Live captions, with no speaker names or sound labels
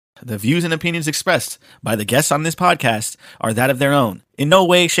The views and opinions expressed by the guests on this podcast are that of their own. In no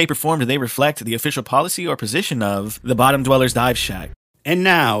way, shape, or form do they reflect the official policy or position of the Bottom Dwellers Dive Shack. And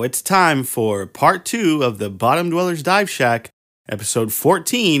now it's time for part 2 of the Bottom Dwellers Dive Shack, episode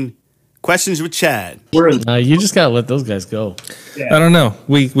 14, Questions with Chad. You just gotta let those guys go. I don't know.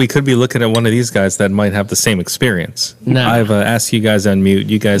 We could be looking at one of these guys that might have the same experience. No. I've asked you guys on mute.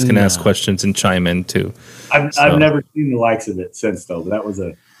 You guys can ask questions and chime in too. I've never seen the likes of it since, though.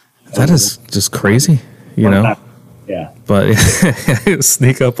 That is just crazy, you know. Yeah. But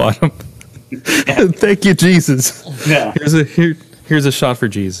sneak up on him. Thank you, Jesus. Yeah. Here's a shot for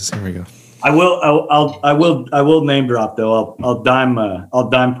Jesus. Here we go. I will name drop though. I'll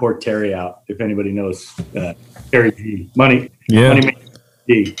dime Port Terry out if anybody knows Terry G. Money. Yeah. Money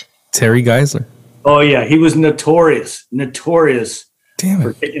G. Terry Geisler. Oh yeah, he was notorious Damn for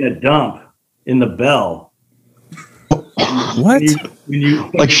it. taking a dump in the bell. What? When you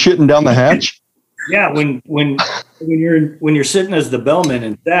Like shitting down the hatch? Yeah, when you're sitting as the bellman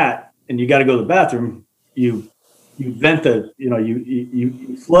and you got to go to the bathroom, you vent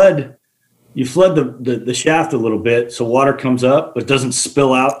you flood the shaft a little bit so water comes up but doesn't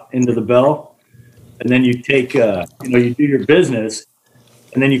spill out into the bell, and then you take you do your business,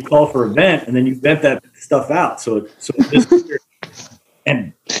 and then you call for a vent, and then you vent that stuff out so this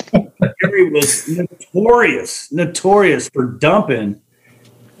and Gary was notorious for dumping,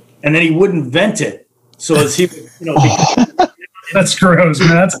 and then he wouldn't vent it. So as he, that's gross, man.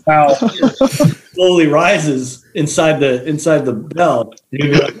 That's foul. Slowly rises inside the bell. He'd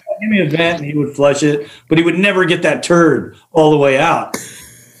be like, "Give me a vent," and he would flush it, but he would never get that turd all the way out.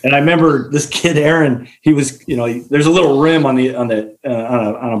 And I remember this kid Aaron. He was, there's a little rim on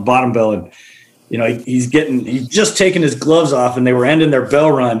a bottom bell, and he's just taking his gloves off, and they were ending their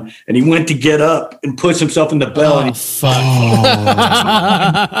bell run, and he went to get up and push himself in the bell, and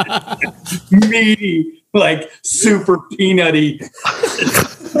meaty, like super peanutty.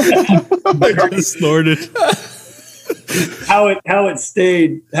 I just snorted. How it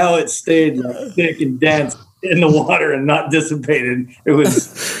stayed like, thick and dense in the water and not dissipated. It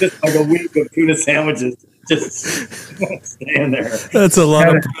was just like a week of tuna sandwiches just staying there. That's a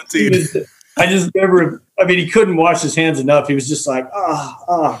lot of protein. I just remember, he couldn't wash his hands enough. He was just like, God.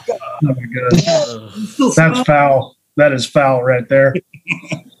 Oh my God. That's foul. That is foul right there.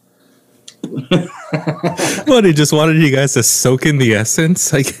 What, he just wanted you guys to soak in the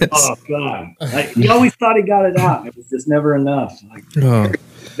essence, I guess. Oh, God. He always thought he got it out. It was just never enough.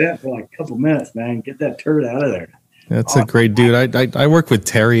 That for like a couple minutes, man. Get that turd out of there. That's a great dude. I worked with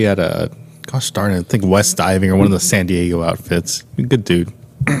Terry at gosh darn it, I think West Diving or one of the San Diego outfits. Good dude.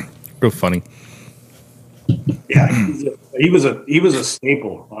 Real funny. Yeah, he was a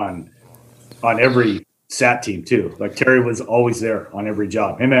staple on every SAT team too. Like Terry was always there on every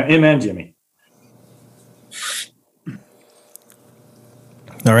job. Him and Jimmy.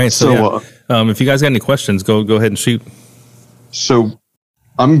 All right, so if you guys got any questions, go ahead and shoot. So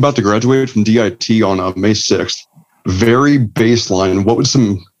I'm about to graduate from DIT on May 6th. Very baseline. What would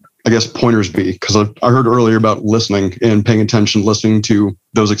some, I guess, pointers be? Because I heard earlier about listening and paying attention, listening to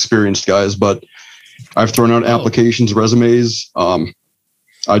those experienced guys, but I've thrown out applications, resumes. As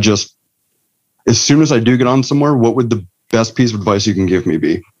soon as I do get on somewhere, what would the best piece of advice you can give me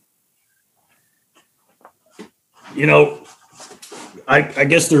be? I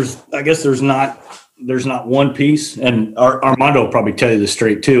guess there's not one piece, and Armando will probably tell you this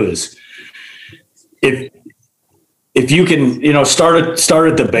straight too, is if you can, start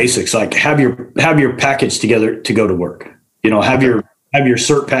at the basics, like have your package together to go to work, have your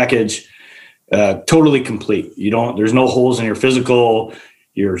cert package totally complete. There's no holes in your physical,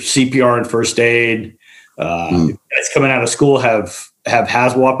 your CPR and first aid. Guys coming out of school have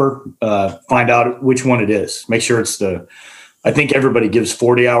HAZWOPER, find out which one it is. Make sure it's I think everybody gives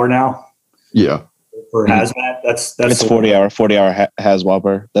 40-hour now. Yeah. For hazmat, that's it's 40-hour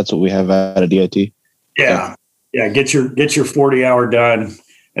HAZWOPER. That's what we have at a DIT. Yeah. Get your 40-hour done,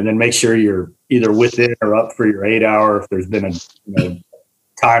 and then make sure you're either within or up for your 8-hour. If there's been a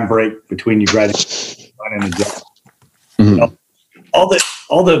time break between you graduating and a job, all the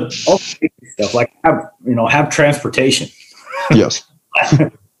stuff, like have transportation. Yes.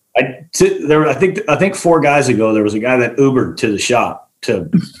 I think 4 guys ago there was a guy that Ubered to the shop to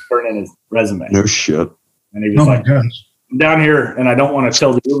turn in his resume. No shit. And he was like, "I'm down here, and I don't want to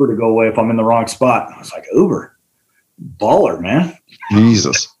tell the Uber to go away if I'm in the wrong spot." I was like, "Uber, baller, man."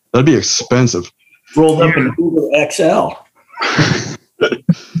 Jesus, that'd be expensive. Rolled up an Uber XL.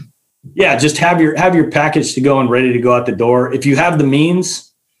 Yeah, just have your package to go and ready to go out the door. If you have the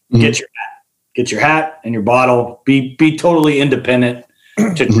means, get your hat and your bottle. Be totally independent.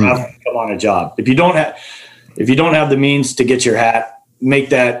 to travel and come on a job. If you don't have the means to get your hat, make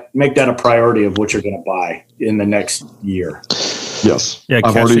that a priority of what you're going to buy in the next year. Yes. Yeah,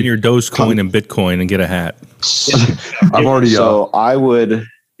 cash in your Dogecoin and Bitcoin and get a hat. I've already. So I would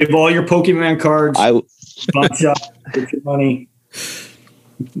give all your Pokemon cards. Pawn shop, get your money.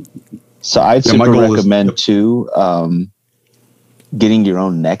 So I'd Yeah, my super goal is- recommend too, getting your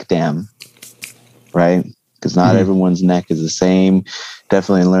own neck dam, right? Because not everyone's neck is the same.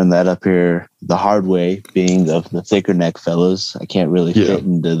 Definitely learned that up here the hard way, being of the thicker neck fellas. I can't really fit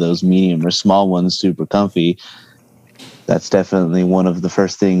into those medium or small ones super comfy. That's definitely one of the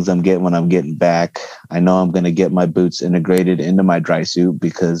first things I'm getting when I'm getting back. I know I'm going to get my boots integrated into my dry suit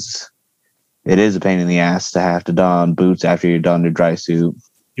because it is a pain in the ass to have to don boots after you're done your dry suit.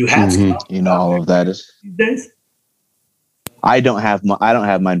 You hats, You know, all of that is. these days? I don't have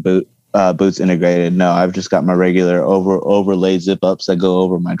my boots integrated. No, I've just got my regular overlay zip ups that go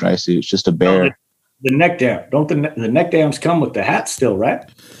over my dry suit. It's just a bare. The neck dam. Don't the neck dams come with the hat still, right?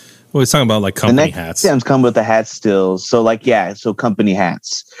 Well, he's talking about like The company neck hats. dams come with the hats still. So so company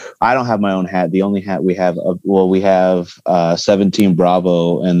hats. I don't have my own hat. The only hat we have, we have 17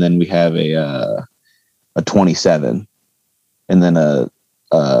 Bravo, and then we have a 27, and then a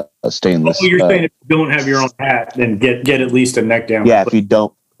stainless. Oh, you're saying if you don't have your own hat, then get at least a neck dam. Yeah, if you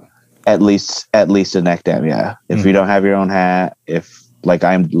don't, at least a neck dam. Yeah, if you don't have your own hat, if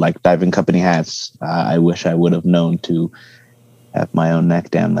I'm diving company hats, I wish I would have known to have my own neck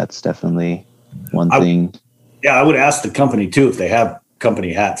dam. That's definitely one thing. Yeah, I would ask the company too if they have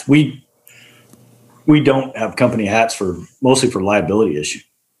company hats. We don't have company hats mostly for liability issue,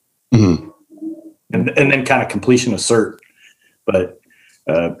 and then kind of completion of cert. But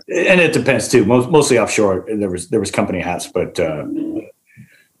and it depends too. Mostly offshore, there was company hats, but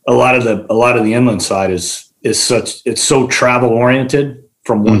a lot of the inland side is so travel oriented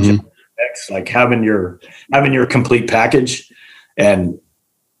from one to the next. Like having your complete package. And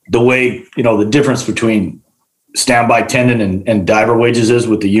the way, the difference between standby tendon and diver wages is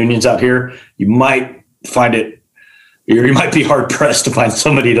with the unions out here, you might be hard pressed to find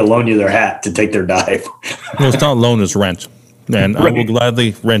somebody to loan you their hat to take their dive. No, it's not loan, it's rent. And I will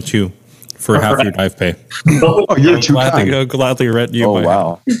gladly rent you for half your dive pay. Oh, you're too kind. I'll gladly rent you. Oh,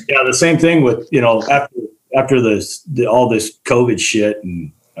 wow. Yeah, the same thing with, after all this COVID shit.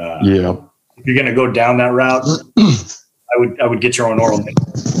 And if you're going to go down that route, I would get your own oral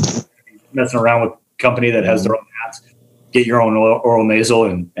nasal. Messing around with a company that has their own hats, get your own oral nasal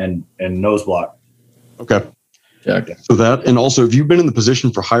and nose block. Okay. So that, and also, if you've been in the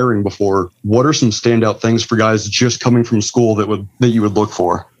position for hiring before, what are some standout things for guys just coming from school that you would look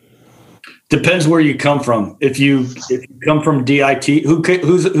for? Depends where you come from. If you come from DIT, who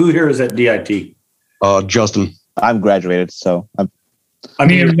here is at DIT? Justin. I'm graduated, so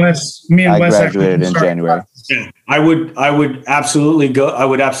Me and Wes graduated in January. Yeah, I would absolutely go. I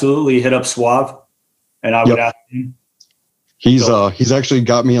would absolutely hit up Suave, and I would ask him. He's actually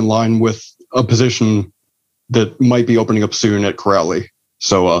got me in line with a position that might be opening up soon at Corrali.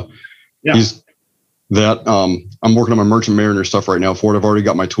 So he's that. I'm working on my Merchant Mariner stuff right now for it. I've already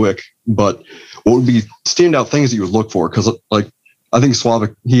got my TWIC, but what would be standout things that you would look for? Because I think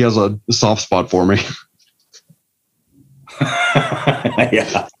Suave, he has a soft spot for me.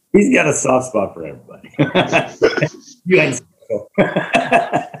 Yeah, he's got a soft spot for everybody. You ain't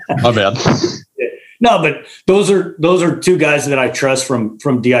My bad. No, but those are two guys that I trust from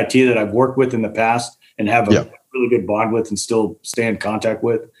DIT that I've worked with in the past and have a really good bond with and still stay in contact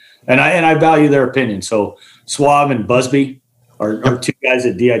with. And I value their opinion. So Suave and Busby are two guys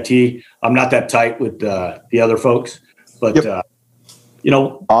at DIT. I'm not that tight with the other folks, but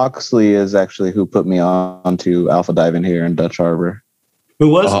Oxley is actually who put me on to alpha diving here in Dutch Harbor. Who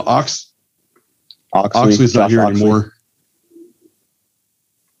was Oxley's not here anymore.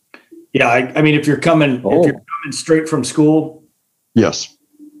 Yeah, I mean, if you're coming straight from school, yes.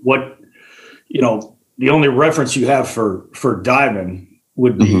 What the only reference you have for diving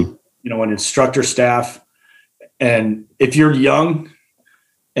would be an instructor staff, and if you're young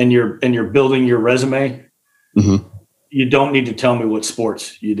and you're building your resume, you don't need to tell me what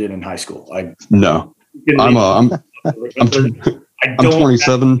sports you did in high school. I'm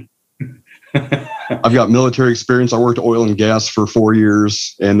 27. I've got military experience. I worked oil and gas for 4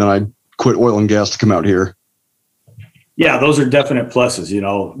 years, and then I quit oil and gas to come out here. Yeah, those are definite pluses.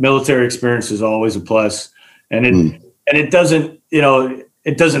 Military experience is always a plus, and it doesn't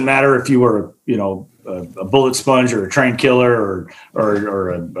matter if you were a bullet sponge or a train killer or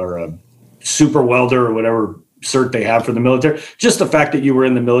a super welder or whatever cert they have for the military. Just the fact that you were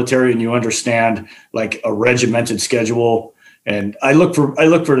in the military and you understand like a regimented schedule And I look for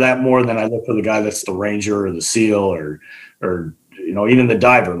that more than I look for the guy that's the Ranger or the SEAL or even the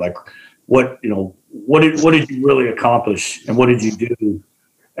diver. Like what did you really accomplish, and what did you do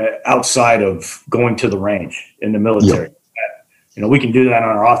outside of going to the range in the military? Yeah. We can do that on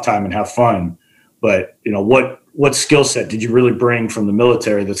our off time and have fun, but what skill set did you really bring from the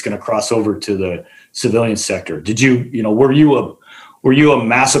military that's going to cross over to the civilian sector? Did you, were you a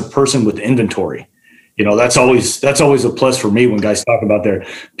massive person with inventory? That's always a plus for me when guys talk about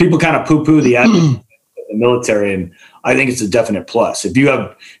people kind of poo-poo the military, and I think it's a definite plus. If you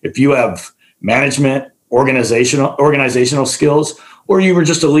have management, organizational skills, or you were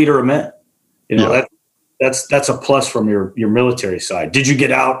just a leader of men, that's a plus from your military side. Did you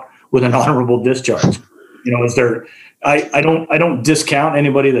get out with an honorable discharge? Is there? I don't discount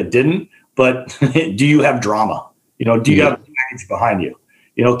anybody that didn't, but do you have drama? Do you have baggage behind you?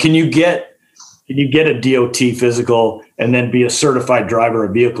 Can you get a DOT physical and then be a certified driver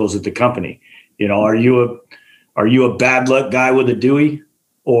of vehicles at the company? Are you a bad luck guy with a Dewey,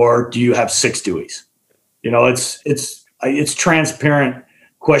 or do you have 6 Deweys? It's transparent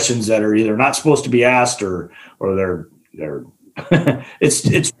questions that are either not supposed to be asked or they're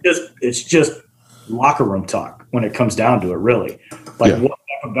it's just locker room talk when it comes down to it, really. Like, what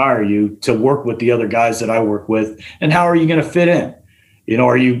type of guy are you to work with the other guys that I work with, and how are you going to fit in?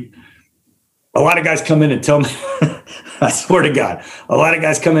 A lot of guys come in and tell me, I swear to God, a lot of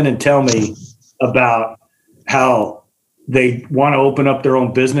guys come in and tell me about how they want to open up their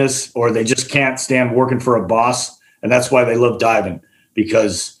own business, or they just can't stand working for a boss. And that's why they love diving,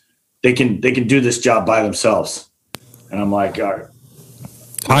 because they can do this job by themselves. And I'm like, all right.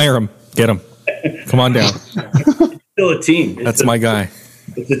 Hire them, get them. Come on down. It's still a team. That's my guy.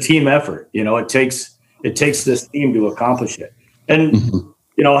 It's a team effort. It takes this team to accomplish it. And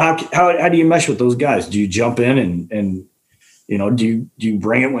how do you mesh with those guys? Do you jump in and do you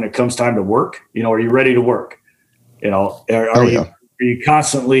bring it when it comes time to work? Are you ready to work? Are you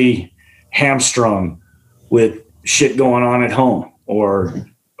constantly hamstrung with shit going on at home, or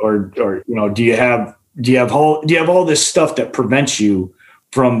do you have all this stuff that prevents you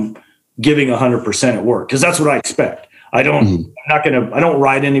from giving 100% at work? Because that's what I expect. I don't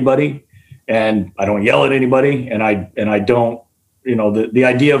ride anybody, and I don't yell at anybody, and I don't. The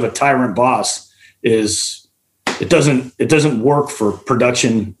idea of a tyrant boss is it doesn't work for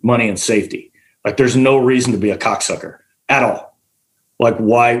production, money, and safety. Like, there's no reason to be a cocksucker at all. Like,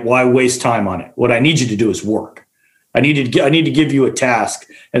 why waste time on it? What I need you to do is work. I need to give you a task,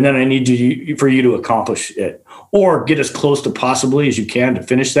 and then I need for you to accomplish it, or get as close to possibly as you can to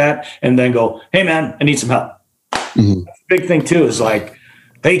finish that, and then go, hey man, I need some help. Mm-hmm. That's a big thing too, is like,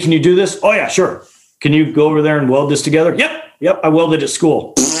 hey, can you do this? Oh yeah, sure. Can you go over there and weld this together? Yep. I welded at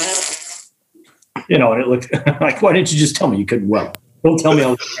school. And it looks like, why didn't you just tell me you couldn't weld? Don't tell me I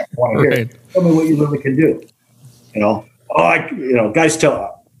want to hear. Tell me what you really can do. Guys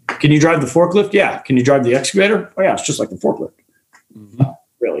tell, can you drive the forklift? Yeah. Can you drive the excavator? Oh yeah, it's just like the forklift. Mm-hmm.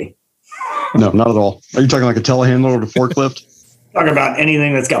 Really? No, not at all. Are you talking like a telehandler or a forklift? Talking about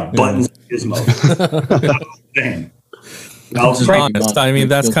anything that's got buttons and gizmos. Honest. I mean,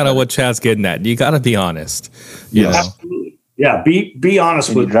 that's kind of what Chad's getting at. You got to be honest. Yeah, absolutely. Yeah, be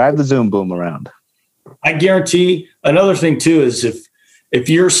honest with. Drive the Zoom boom around. I guarantee. Another thing too is if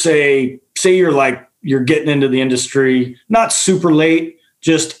you're say you're getting into the industry not super late,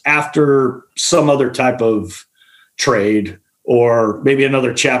 just after some other type of trade or maybe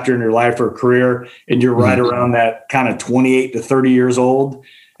another chapter in your life or career, and you're right around that kind of 28 to 30 years old,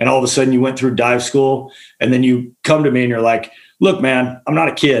 and all of a sudden you went through dive school, and then you come to me and you're like, look, man, I'm not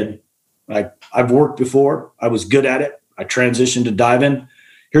a kid. I've worked before. I was good at it. I transitioned to diving.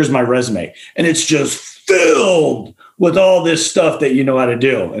 Here's my resume. And it's just filled with all this stuff that you know how to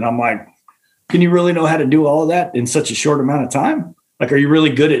do. And I'm like, can you really know how to do all of that in such a short amount of time? Like, are you really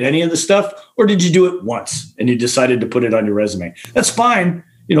good at any of the stuff? Or did you do it once and you decided to put it on your resume? That's fine.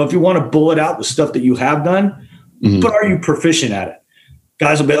 If you want to bullet out the stuff that you have done, but are you proficient at it?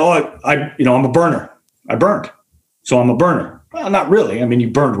 Guys will be, I'm a burner. I burned. So I'm a burner. Well, not really. I mean, you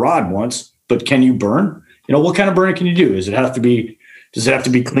burned rod once, but can you burn? What kind of burning can you do? Does it have to be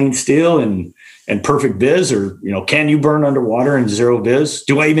clean steel and perfect viz, or, can you burn underwater and zero viz?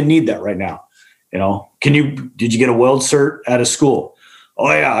 Do I even need that right now? Did you get a weld cert out of school? Oh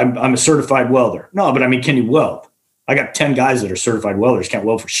yeah, I'm a certified welder. No, but I mean, can you weld? I got 10 guys that are certified welders, can't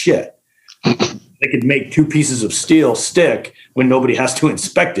weld for shit. They could make 2 pieces of steel stick when nobody has to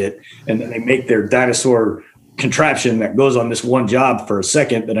inspect it. And then they make their dinosaur contraption that goes on this one job for a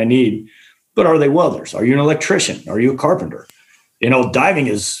second that I need. But are they welders? Are you an electrician? Are you a carpenter? Diving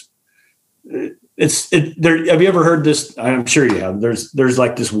is Have you ever heard this? I'm sure you have. There's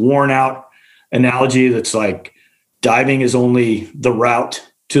like this worn out analogy that's like diving is only the route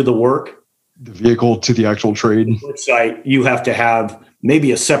to the work. The vehicle to the actual trade. Site, you have to have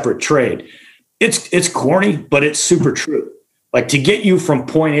maybe a separate trade. It's corny, but it's super true. Like to get you from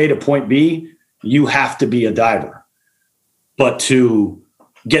point A to point B, you have to be a diver. But to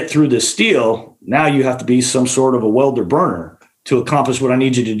get through this steel, now you have to be some sort of a welder burner to accomplish what I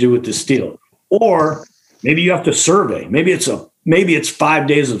need you to do with this steel. Or maybe you have to survey. Maybe it's 5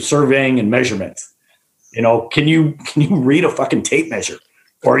 days of surveying and measurement. You know, can you read a fucking tape measure?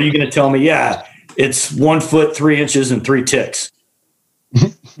 Or are you going to tell me, yeah, it's 1 foot 3 inches and 3 ticks?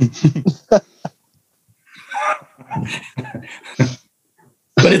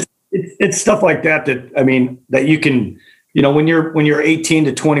 But it's stuff like that I mean, that you can, you know, when you're 18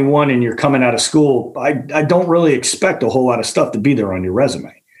 to 21 and you're coming out of school, I don't really expect a whole lot of stuff to be there on your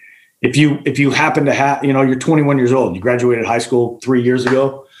resume. If you happen to have, you know, you're 21 years old, you graduated high school 3 years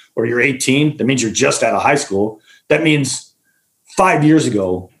ago, or you're 18, that means you're just out of high school. That means 5 years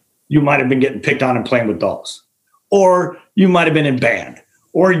ago, you might have been getting picked on and playing with dolls, or you might have been in band,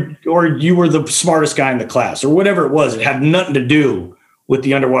 or you were the smartest guy in the class, or whatever it was. It had nothing to do with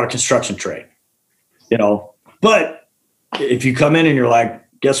the underwater construction trade, you know. But if you come in and you're like,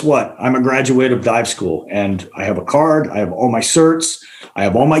 guess what? I'm a graduate of dive school and I have a card, I have all my certs, I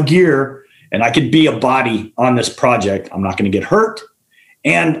have all my gear, and I could be a body on this project. I'm not going to get hurt,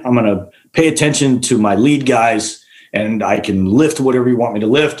 and I'm going to pay attention to my lead guys, and I can lift whatever you want me to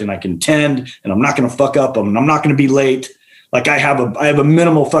lift, and I can tend, and I'm not going to fuck up, and I'm not going to be late. Like I have a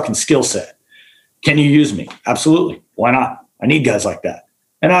minimal fucking skill set. Can you use me? Absolutely. Why not? I need guys like that.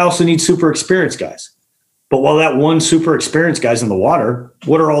 And I also need super experienced guys. But while that one super experienced guy's in the water,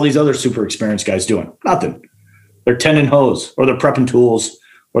 what are all these other super experienced guys doing? Nothing. They're tending hose, or they're prepping tools,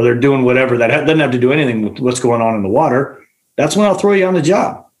 or they're doing whatever. That doesn't have to do anything with what's going on in the water. That's when I'll throw you on the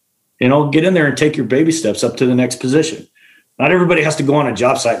job. You know, get in there and take your baby steps up to the next position. Not everybody has to go on a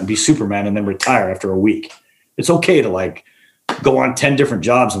job site and be Superman and then retire after a week. It's okay to like go on 10 different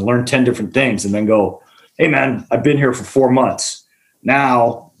jobs and learn 10 different things and then go, hey man, I've been here for 4 months.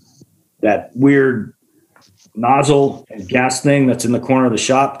 Now that weird nozzle and gas thing that's in the corner of the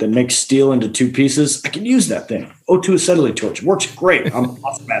shop that makes steel into 2 pieces, I can use that thing. O2 acetylene torch works great. I'm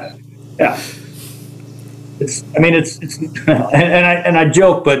awesome at it. Yeah. It's and I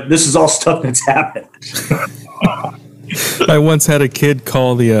joke, but this is all stuff that's happened. I once had a kid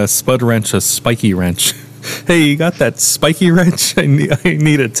call the spud wrench a spiky wrench. Hey, you got that spiky wrench? I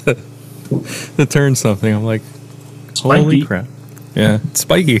need it to turn something. I'm like, holy crap. Yeah, it's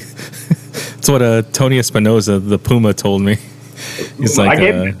spiky. It's what Tony Espinoza, the Puma, told me. He's like,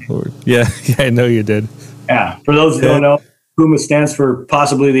 yeah, I know you did. Yeah, for those who don't know, Puma stands for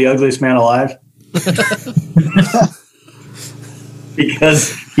possibly the ugliest man alive.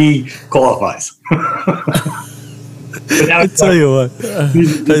 Because he qualifies. I tell you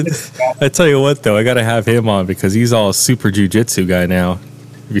what, though, I got to have him on because he's all super jiu-jitsu guy now.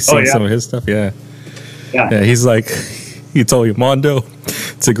 Have you seen some of his stuff? Yeah. He's like, he told you, Mondo,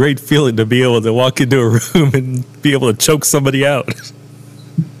 it's a great feeling to be able to walk into a room and be able to choke somebody out.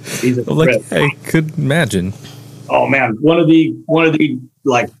 I'm like, I could imagine. Oh man, one of the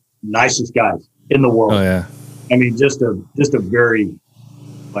like nicest guys in the world. Oh yeah. I mean, just a very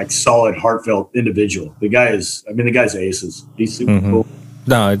like solid, heartfelt individual. The guy's aces. He's super cool.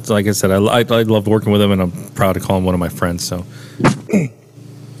 No, it's like I said, I love working with him, and I'm proud to call him one of my friends. So,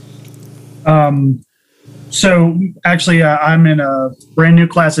 so actually, I'm in a brand new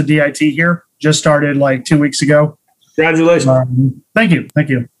class of DIT here. Just started like 2 weeks ago. Congratulations! Thank you.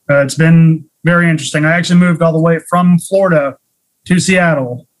 It's been very interesting. I actually moved all the way from Florida to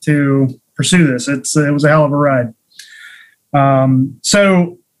Seattle to pursue this. It was a hell of a ride.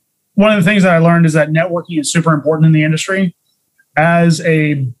 So one of the things that I learned is that networking is super important in the industry. As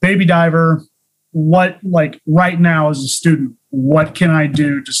a baby diver, what, like right now as a student, what can I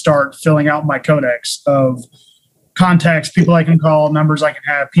do to start filling out my codex of contacts, people I can call, numbers I can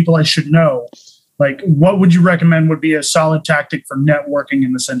have, people I should know? Like, what would you recommend would be a solid tactic for networking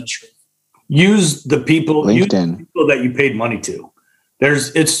in this industry? Use the people that you paid money to.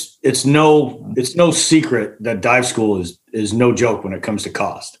 It's no secret that dive school is no joke when it comes to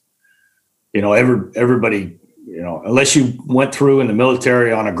cost. You know, everybody, you know, unless you went through in the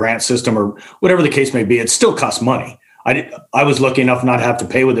military on a grant system or whatever the case may be, it still costs money. I was lucky enough not to have to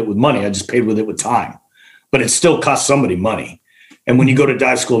pay with it with money. I just paid with it with time, but it still costs somebody money. And when you go to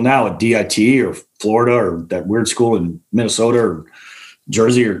dive school now at DIT or Florida or that weird school in Minnesota or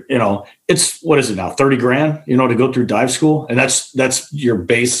Jersey, or, you know, it's, what is it now? $30,000, you know, to go through dive school. And that's your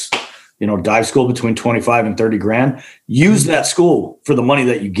base dive school between 25 and 30 grand. Use that school for the money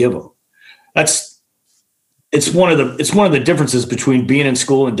that you give them. It's one of the differences between being in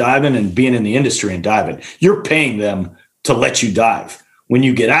school and diving and being in the industry and diving. You're paying them to let you dive. When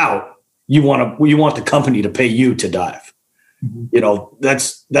you get out, you want the company to pay you to dive.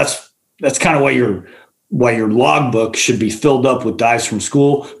 That's kind of why your logbook should be filled up with dives from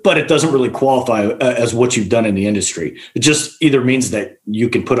school, but it doesn't really qualify as what you've done in the industry. It just either means that you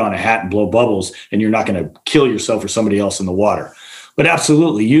can put on a hat and blow bubbles and you're not going to kill yourself or somebody else in the water. But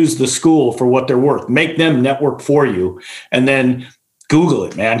absolutely use the school for what they're worth. Make them network for you, and then Google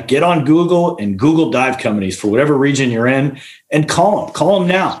it, man. Get on Google and Google dive companies for whatever region you're in, and call them. Call them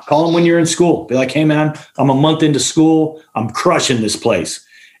now. Call them when you're in school. Be like, hey, man, I'm a month into school. I'm crushing this place,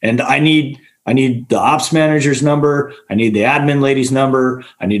 and I need the ops manager's number. I need the admin lady's number.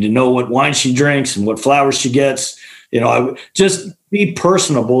 I need to know what wine she drinks and what flowers she gets. Just be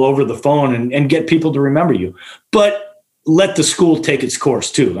personable over the phone and get people to remember you. But let the school take its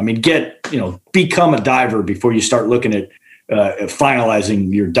course too. I mean, become a diver before you start looking at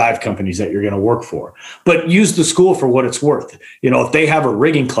finalizing your dive companies that you're going to work for. But use the school for what it's worth. If they have a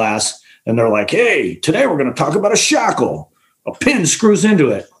rigging class and they're like, hey, today we're going to talk about a shackle. A pin screws into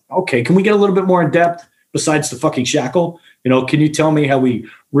it. Okay, can we get a little bit more in depth besides the fucking shackle? Can you tell me how we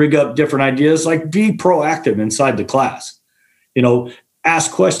rig up different ideas? Like, be proactive inside the class.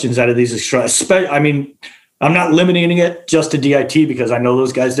 Ask questions out of these extra. I'm not limiting it just to DIT because I know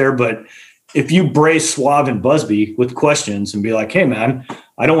those guys there, but if you brace Suave and Busby with questions and be like, hey man,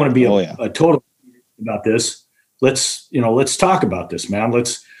 I don't want to be a total about this. Let's talk about this, man.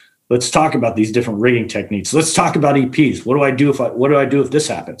 Let's talk about these different rigging techniques. Let's talk about EPs. What do I do if this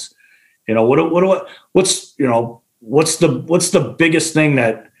happens? What's the biggest thing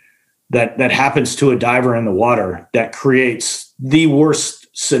that happens to a diver in the water that creates the worst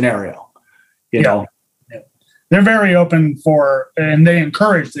scenario? They're very open and they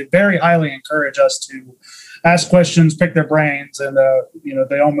very highly encourage us to ask questions, pick their brains, and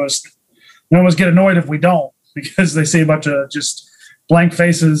they almost get annoyed if we don't, because they see a bunch of just blank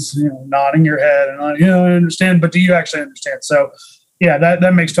faces, nodding your head and I understand, but do you actually understand? So yeah,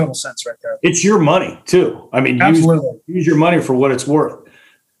 that makes total sense right there. It's your money too. I mean, absolutely use your money for what it's worth.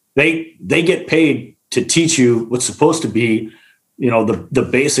 They get paid to teach you what's supposed to be, the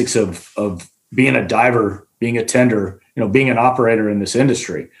basics of being a diver, being a tender, being an operator in this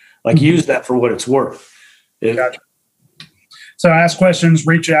industry. Like, use that for what it's worth. Gotcha. So ask questions,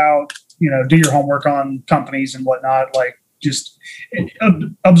 reach out, do your homework on companies and whatnot. Like, just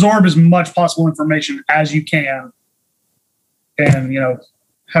absorb as much possible information as you can, and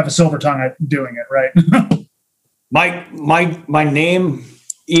have a silver tongue at doing it, right? my name,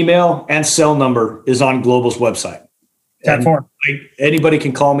 email, and cell number is on Global's website. Anybody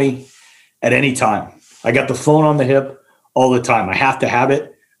can call me at any time. I got the phone on the hip all the time. I have to have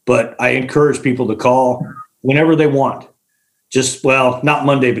it, but I encourage people to call whenever they want. Not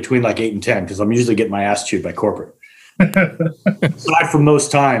Monday between like 8 and 10, because I'm usually getting my ass chewed by corporate. Aside from those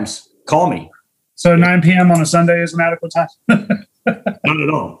times, call me. So 9 p.m. on a Sunday is an adequate time? Not at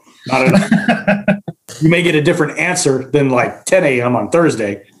all. You may get a different answer than like 10 a.m. on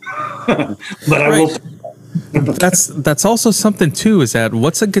Thursday, but I will. That's also something too, is that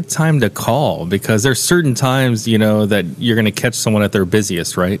what's a good time to call? Because there's certain times, that you're going to catch someone at their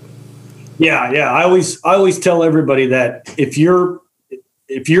busiest, right? Yeah. I always tell everybody that if you're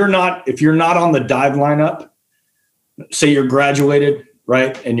not on the dive lineup, say you're graduated,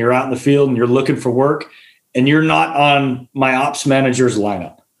 right, and you're out in the field and you're looking for work, and you're not on my ops manager's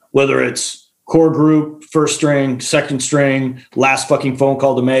lineup, whether it's core group, first string, second string, last fucking phone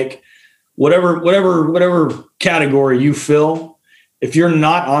call to make, whatever category you fill, if you're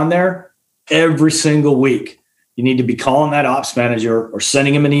not on there every single week, you need to be calling that ops manager or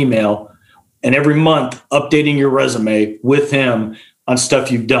sending him an email, and every month updating your resume with him on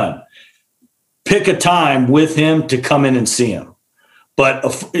stuff you've done. Pick a time with him to come in and see him. But a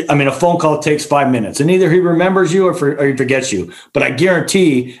phone call takes 5 minutes, and either he remembers you or he forgets you. But I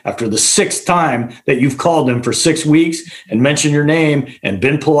guarantee after the 6th time that you've called him for 6 weeks and mentioned your name and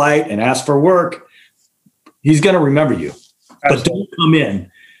been polite and asked for work, he's going to remember you. Absolutely. But don't come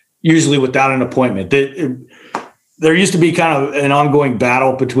in usually without an appointment. There used to be kind of an ongoing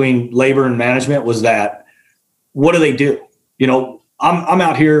battle between labor and management. Was that, what do they do? I'm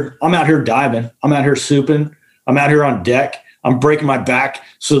out here diving. I'm out here souping. I'm out here on deck. I'm breaking my back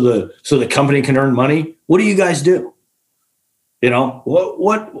so the company can earn money. What do you guys do? What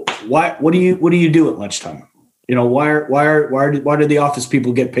do you do at lunchtime? Why did the office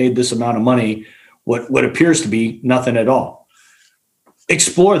people get paid this amount of money? What appears to be nothing at all.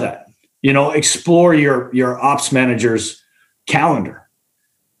 Explore that. explore your ops manager's calendar.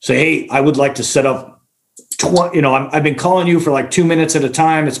 Say, hey, I would like to set up, I've been calling you for like 2 minutes at a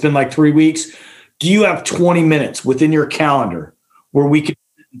time. It's been like 3 weeks. Do you have 20 minutes within your calendar where we can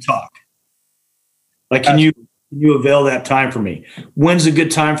sit and talk? Like, can you avail that time for me? When's a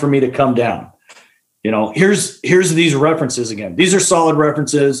good time for me to come down? Here's these references again. These are solid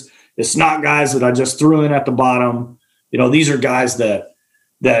references. It's not guys that I just threw in at the bottom. These are guys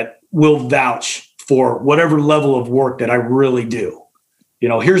that will vouch for whatever level of work that I really do.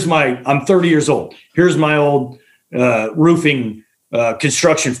 I'm 30 years old. Here's my old roofing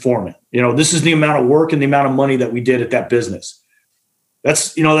construction foreman. This is the amount of work and the amount of money that we did at that business.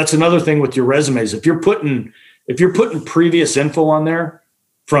 That's another thing with your resumes. If you're putting previous info on there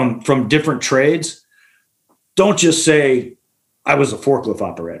from different trades, don't just say I was a forklift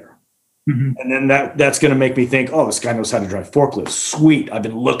operator. Mm-hmm. And then that's going to make me think, oh, this guy knows how to drive forklifts. Sweet. I've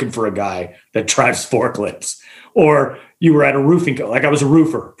been looking for a guy that drives forklifts. Or you were at a roofing, like I was a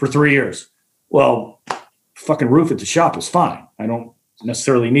roofer for 3 years. Well, fucking roof at the shop is fine. I don't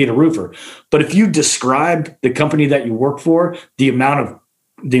necessarily need a roofer. But if you describe the company that you work for, the amount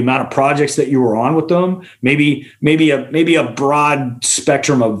of projects that you were on with them, maybe a broad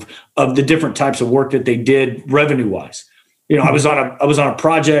spectrum of the different types of work that they did revenue wise. I was on a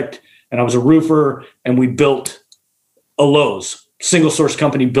project and I was a roofer and we built a Lowe's, single source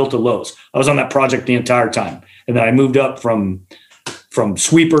company built a Lowe's. I was on that project the entire time. And then I moved up from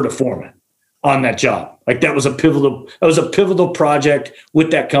sweeper to foreman on that job. Like that was a pivotal project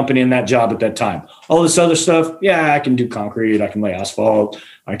with that company and that job at that time. All this other stuff, yeah, I can do concrete, I can lay asphalt,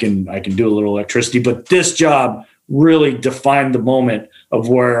 I can do a little electricity, but this job really defined the moment of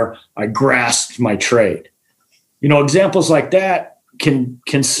where I grasped my trade. Examples like that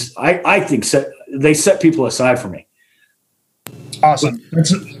I think they set people aside for me. Awesome.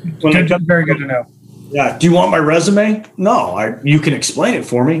 That's very good to know. Yeah. Do you want my resume? No, you can explain it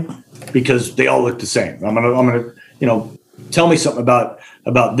for me because they all look the same. I'm gonna, tell me something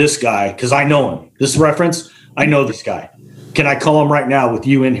about this guy because I know him. This reference, I know this guy. Can I call him right now with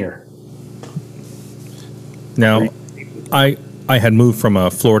you in here? Now, I had moved from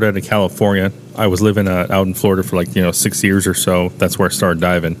Florida to California. I was living out in Florida for 6 years or so. That's where I started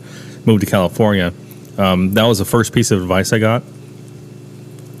diving. Moved to California. That was the first piece of advice I got,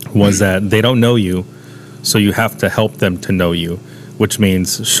 was that they don't know you, so you have to help them to know you, which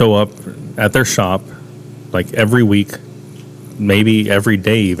means show up at their shop like every week, maybe every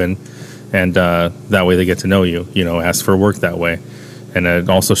day even, and that way they get to know you, ask for work that way. And it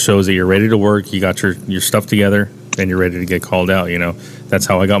also shows that you're ready to work, you got your stuff together, and you're ready to get called out. That's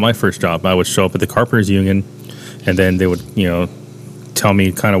how I got my first job. I would show up at the Carpenters Union, and then they would, tell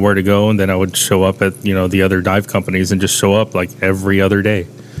me kind of where to go, and then I would show up at, the other dive companies and just show up like every other day,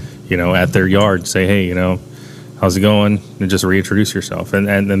 at their yard, say, hey, how's it going? And just reintroduce yourself.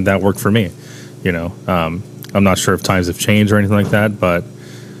 And that worked for me, I'm not sure if times have changed or anything like that, but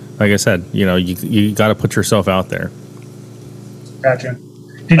like I said, you got to put yourself out there. Gotcha.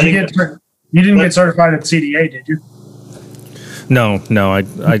 You didn't get certified at CDA, did you? No.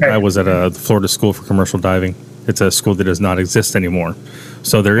 I was at a Florida School for Commercial Diving. It's a school that does not exist anymore.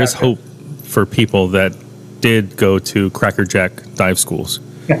 So there is hope for people that did go to Cracker Jack dive schools.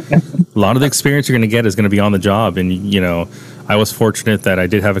 A lot of the experience you're going to get is going to be on the job. And, I was fortunate that I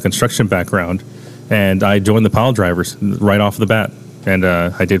did have a construction background, and I joined the pile drivers right off the bat. And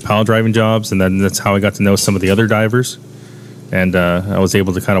I did pile driving jobs, and then that's how I got to know some of the other divers. And I was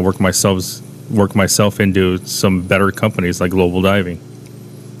able to kind of work myself into some better companies like Global Diving.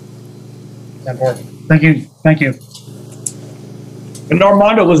 Thank you. And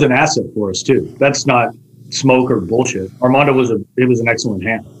Armando was an asset for us too. That's not smoke or bullshit. Armando was an excellent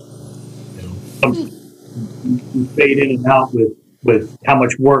hand. You fade in and out with how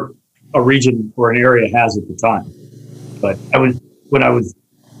much work a region or an area has at the time. But when I was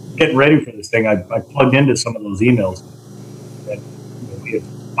getting ready for this thing, I plugged into some of those emails that we have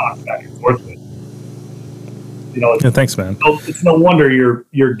talked back and forth with. Thanks, man. It's no wonder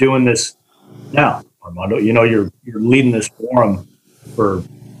you're doing this now, Armando. You're leading this forum for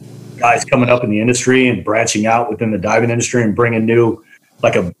guys coming up in the industry and branching out within the diving industry and bringing new,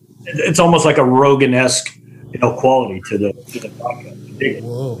 it's almost like a Rogan-esque, quality to the podcast. I think it's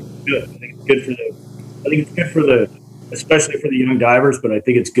good. I think it's good for the, especially for the young divers, but I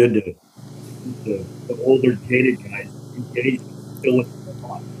think it's good to the older, jaded guys engage, still with them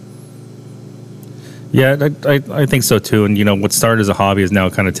on. Yeah, I think so too. And what started as a hobby is now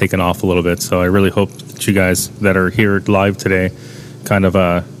kind of taken off a little bit. So I really hope that you guys that are here live today kind of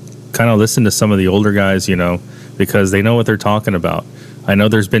listen to some of the older guys, because they know what they're talking about. I know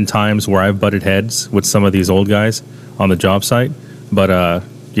there's been times where I've butted heads with some of these old guys on the job site, but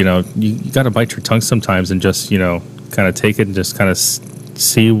you know, you got to bite your tongue sometimes and just, you know, kind of take it and just kind of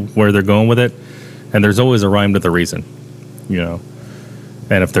see where they're going with it. And there's always a rhyme to the reason, you know.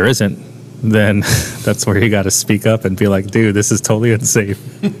 And if there isn't, then that's where you got to speak up and be like, dude, this is totally unsafe.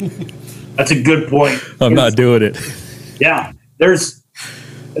 That's a good point. I'm not doing it. Yeah. There's,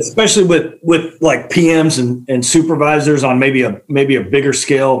 especially with like PMs and supervisors on maybe a bigger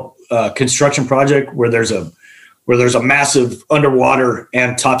scale construction project where there's a massive underwater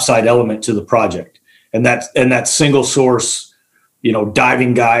and topside element to the project. And that single source, you know,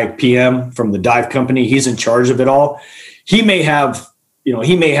 diving guy PM from the dive company, he's in charge of it all. He may have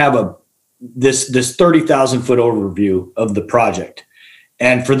this 30,000 foot overview of the project.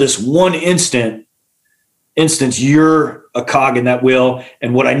 And for this one instance, you're a cog in that wheel.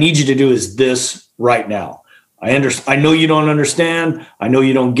 And what I need you to do is this right now. I know you don't understand. I know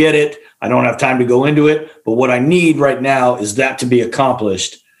you don't get it. I don't have time to go into it. But what I need right now is that to be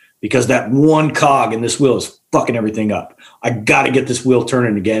accomplished, because that one cog in this wheel is fucking everything up. I got to get this wheel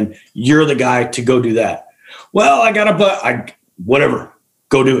turning again. You're the guy to go do that. Well, whatever.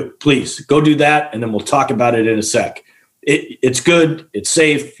 Go do it, please. Go do that, and then we'll talk about it in a sec. It's good. It's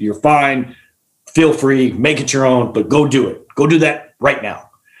safe. You're fine. Feel free. Make it your own, but go do it. Go do that right now.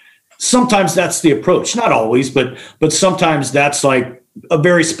 Sometimes that's the approach. Not always, but sometimes that's like a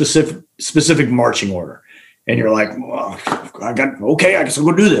very specific marching order. And you're like, well, I guess I'll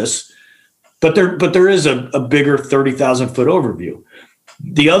go do this. But there is a bigger 30,000 foot overview.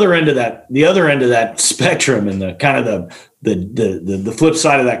 The other end of that spectrum, and the kind of the flip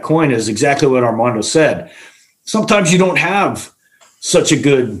side of that coin is exactly what Armando said. Sometimes you don't have such a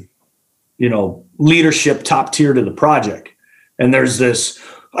good, you know, leadership top tier to the project. And there's this,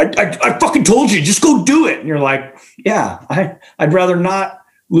 I fucking told you, just go do it. And you're like, yeah, I'd rather not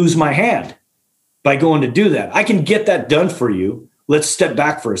lose my hand by going to do that. I can get that done for you. Let's step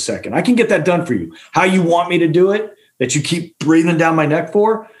back for a second. I can get that done for you. How you want me to do it, that you keep breathing down my neck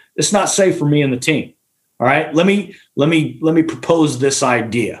for, it's not safe for me and the team. All right. Let me propose this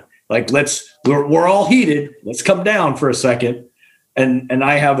idea. Like, we're all heated. Let's come down for a second. And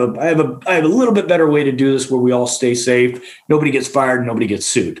I have a little bit better way to do this where we all stay safe. Nobody gets fired. Nobody gets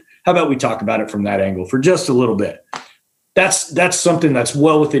sued. How about we talk about it from that angle for just a little bit? That's something that's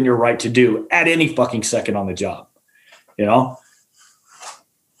well within your right to do at any fucking second on the job, you know?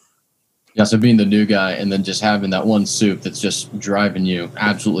 Yeah, so being the new guy and then just having that one soup that's just driving you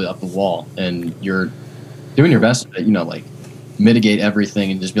absolutely up the wall, and you're doing your best to, you know, like mitigate everything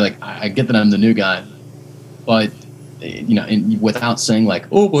and just be like, I get that I'm the new guy, but, you know, and without saying like,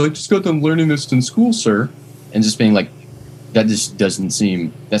 oh, well, I just got done learning this in school, sir, and just being like, that just that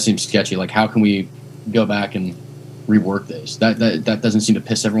seems sketchy. Like, how can we go back and rework this? That doesn't seem to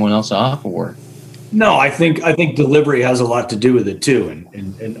piss everyone else off, or? No, I think delivery has a lot to do with it too,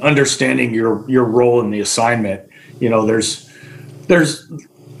 and understanding your role in the assignment. You know, there's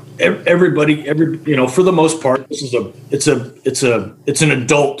everybody, you know, for the most part, this is it's an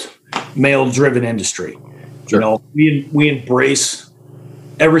adult male driven industry. Sure. You know, we embrace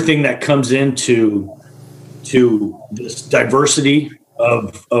everything that comes into this diversity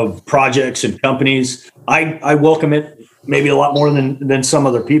of projects and companies. I welcome it maybe a lot more than some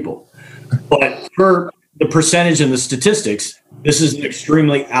other people. But for the percentage and the statistics, this is an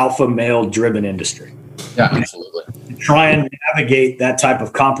extremely alpha male driven industry. Yeah, absolutely. To try and navigate that type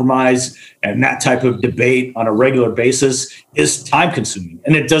of compromise and that type of debate on a regular basis is time consuming,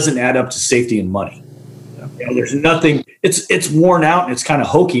 and it doesn't add up to safety and money. Yeah. You know, there's nothing, it's worn out and it's kind of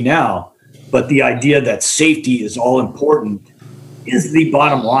hokey now, but the idea that safety is all important is the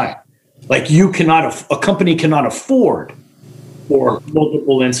bottom line. Like, a company cannot afford for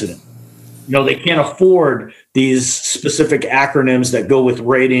multiple incidents. You know, they can't afford these specific acronyms that go with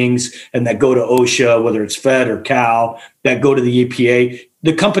ratings and that go to OSHA, whether it's Fed or Cal, that go to the EPA.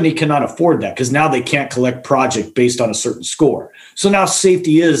 The company cannot afford that because now they can't collect project based on a certain score. So now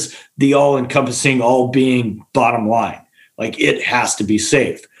safety is the all-encompassing, all-being bottom line. Like, it has to be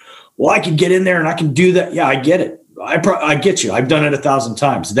safe. Well, I can get in there and I can do that. Yeah, I get it. I get you. I've done it 1,000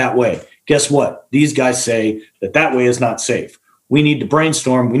 times that way. Guess what? These guys say that way is not safe. We need to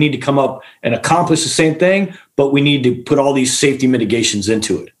brainstorm. We need to come up and accomplish the same thing, but we need to put all these safety mitigations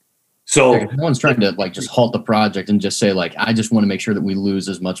into it. So no one's trying to like just halt the project and just say like, I just want to make sure that we lose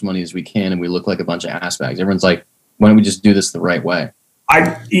as much money as we can and we look like a bunch of ass bags. Everyone's like, why don't we just do this the right way?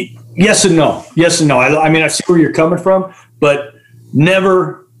 Yes and no. Yes and no. I mean, I see where you're coming from, but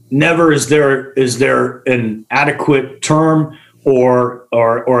never is there an adequate term or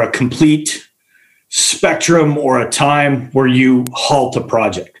a complete spectrum or a time where you halt a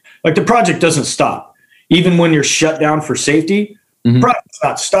project. Like the project doesn't stop. Even when you're shut down for safety, project's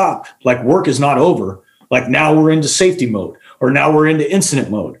not stopped. Like work is not over. Like now we're into safety mode, or now we're into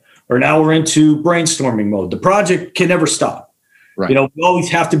incident mode, or now we're into brainstorming mode. The project can never stop. Right. You know, we always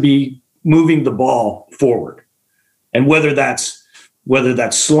have to be moving the ball forward. And whether that's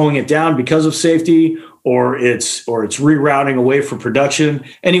slowing it down because of safety, or it's rerouting away from production,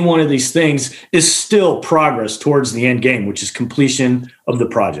 any one of these things is still progress towards the end game, which is completion of the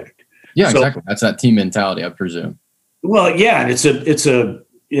project. Yeah, exactly. That's that team mentality, I presume. Well, yeah, and it's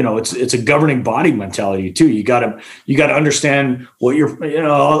a governing body mentality too. You gotta understand what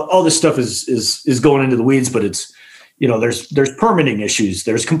all this stuff is going into the weeds, but it's, there's permitting issues,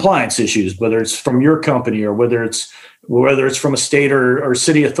 there's compliance issues, whether it's from your company or whether it's from a state or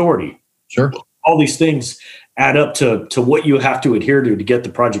city authority. Sure. All these things add up to what you have to adhere to get the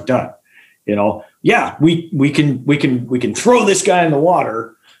project done. Yeah, we can throw this guy in the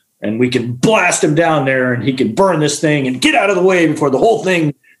water and we can blast him down there and he can burn this thing and get out of the way before the whole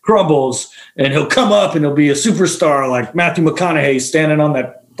thing crumbles, and he'll come up and he'll be a superstar like Matthew McConaughey standing on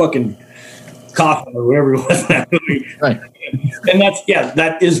that fucking coffin or whatever it was in that movie. Right. And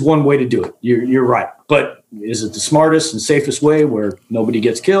that is one way to do it. You're right. But is it the smartest and safest way where nobody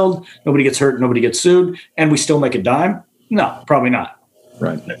gets killed, nobody gets hurt, nobody gets sued, and we still make a dime? No, probably not.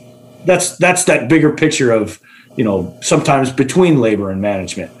 Right. That's that bigger picture of, sometimes between labor and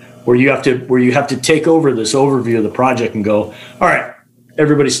management, where you have to take over this overview of the project and go, all right,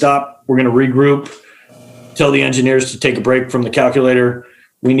 everybody stop. We're going to regroup. Tell the engineers to take a break from the calculator.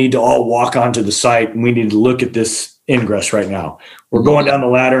 We need to all walk onto the site and we need to look at this ingress right now. We're going down the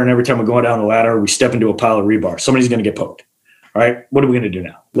ladder, and every time we're going down the ladder, we step into a pile of rebar. Somebody's going to get poked. All right, what are we going to do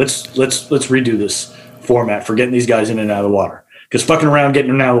now? Let's redo this format for getting these guys in and out of the water. Because fucking around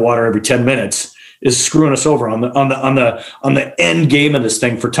getting them out of the water every 10 minutes is screwing us over on the end game of this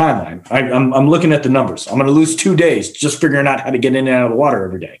thing for timeline. I'm looking at the numbers. I'm going to lose 2 days just figuring out how to get in and out of the water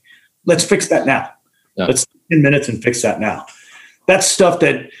every day. Let's fix that now. Yeah. Let's 10 minutes and fix that now. That's stuff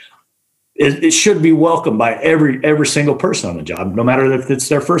that it should be welcomed by every single person on the job, no matter if it's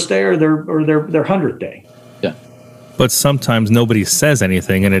their first day or their 100th day. Yeah. But sometimes nobody says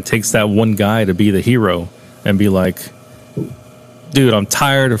anything, and it takes that one guy to be the hero and be like, dude, I'm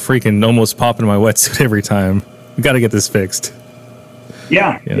tired of freaking almost popping my wetsuit every time. We got to get this fixed.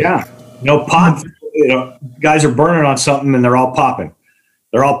 Yeah. Pots, guys are burning on something and they're all popping.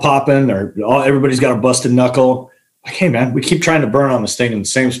 Everybody's got a busted knuckle. Like, hey man, we keep trying to burn on this thing in the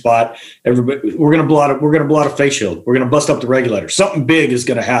same spot. Everybody, we're gonna blow out a face shield. We're gonna bust up the regulator. Something big is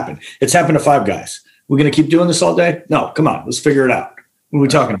gonna happen. It's happened to 5 guys. We're gonna keep doing this all day? No, come on, let's figure it out. What are we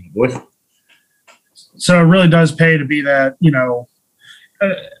talking about, boy? So it really does pay to be that,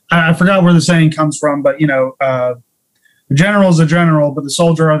 I forgot where the saying comes from, but the general is a general, but the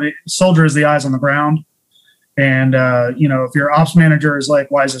soldier is the eyes on the ground. And if your ops manager is like,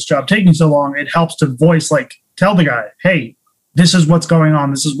 why is this job taking so long? It helps to voice, like, tell the guy, hey, this is what's going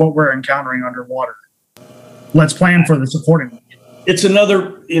on. This is what we're encountering underwater. Let's plan for this accordingly. It's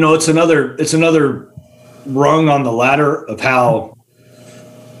another rung on the ladder of how,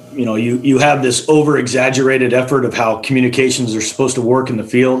 you have this over exaggerated effort of how communications are supposed to work in the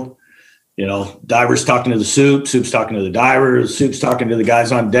field. Divers talking to the soup's talking to the divers, soup's talking to the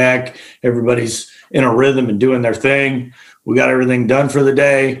guys on deck. Everybody's in a rhythm and doing their thing. We got everything done for the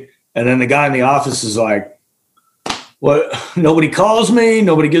day. And then the guy in the office is like, what? Nobody calls me.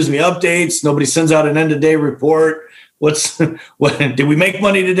 Nobody gives me updates. Nobody sends out an end of day report. Did we make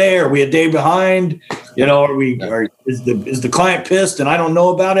money today? Are we a day behind? Is the client pissed and I don't know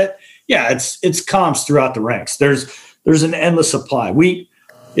about it? Yeah, it's comms throughout the ranks. There's an endless supply. I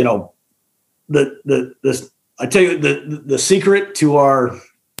tell you the secret to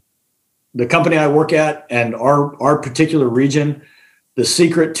the company I work at and our particular region, the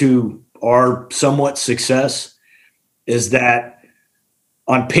secret to our somewhat success is that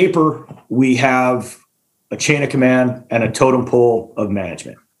on paper, we have a chain of command and a totem pole of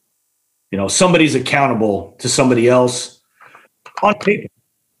management. Somebody's accountable to somebody else on paper.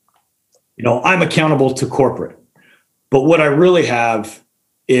 I'm accountable to corporate. But what I really have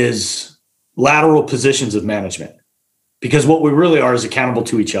is lateral positions of management, because what we really are is accountable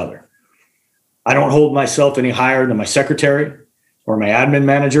to each other. I don't hold myself any higher than my secretary or my admin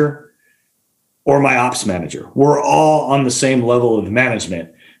manager or my ops manager. We're all on the same level of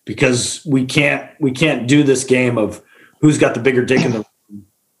management, because we can't do this game of who's got the bigger dick in the room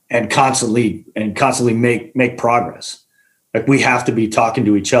and constantly make progress. Like we have to be talking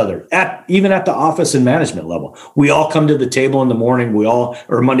to each other even at the office and management level. We all come to the table in the morning.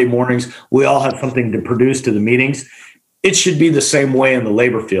 Or Monday mornings, we all have something to produce to the meetings. It should be the same way in the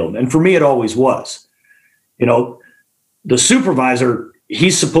labor field. And for me, it always was. You know, the supervisor,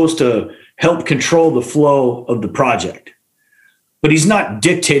 he's supposed to help control the flow of the project, but he's not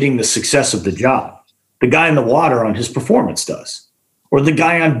dictating the success of the job. The guy in the water on his performance does, or the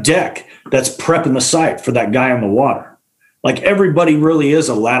guy on deck that's prepping the site for that guy on the water. Like everybody really is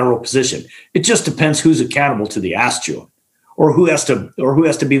a lateral position. It just depends who's accountable to the ask joint, or who has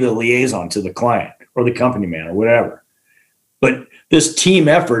to be the liaison to the client or the company man or whatever. But this team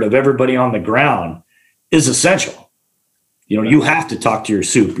effort of everybody on the ground is essential. You know, you have to talk to your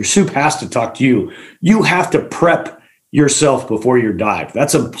soup. Your soup has to talk to you. You have to prep yourself before your dive.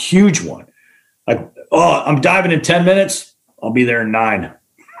 That's a huge one. Like, oh, I'm diving in 10 minutes. I'll be there in 9.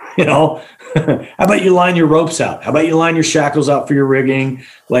 You know, how about you line your ropes out? How about you line your shackles out for your rigging?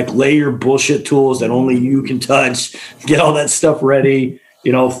 Like lay your bullshit tools that only you can touch, get all that stuff ready,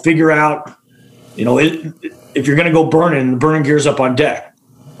 you know, figure out, you know, if you're going to go burning, the burning gear's up on deck.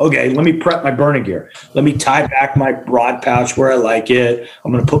 Okay, let me prep my burning gear. Let me tie back my rod pouch where I like it.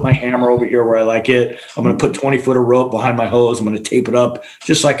 I'm going to put my hammer over here where I like it. I'm going to put 20 foot of rope behind my hose. I'm going to tape it up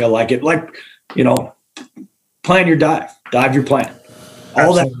just like I like it. Like, you know, plan your dive your plan.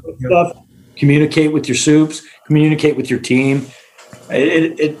 All that stuff, communicate with your soups, communicate with your team.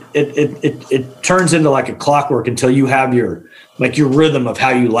 It turns into like a clockwork until you have your rhythm of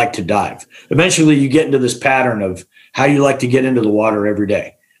how you like to dive. Eventually you get into this pattern of how you like to get into the water every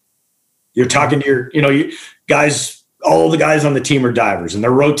day. You're talking to your guys, all the guys on the team are divers and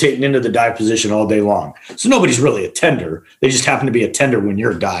they're rotating into the dive position all day long. So nobody's really a tender. They just happen to be a tender when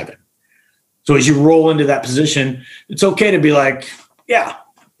you're diving. So as you roll into that position, it's okay to be like, yeah,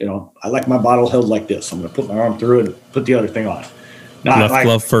 you know, I like my bottle held like this. I'm going to put my arm through it and put the other thing on. Not left like,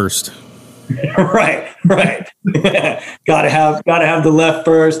 glove first. right. gotta have the left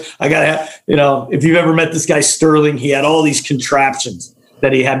first. I gotta have, you know, if you've ever met this guy Sterling, he had all these contraptions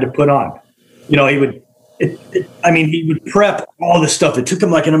that he had to put on. You know, he would prep all this stuff. It took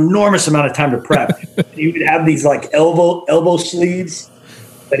him like an enormous amount of time to prep. He would have these like elbow sleeves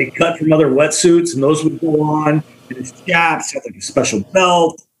that he cut from other wetsuits, and those would go on. And his chaps had like a special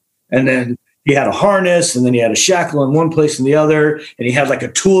belt, and then he had a harness, and then he had a shackle in one place and the other, and he had like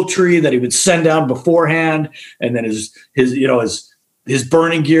a tool tree that he would send down beforehand, and then his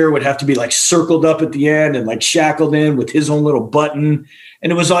burning gear would have to be like circled up at the end and like shackled in with his own little button.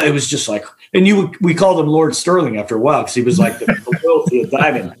 And it was just like, and we called him Lord Sterling after a while because he was like the royalty of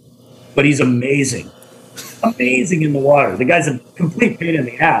diving. But he's amazing in the water. The guy's a complete pain in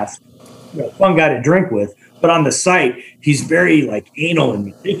the ass, you know, fun guy to drink with. But on the site, he's very like anal and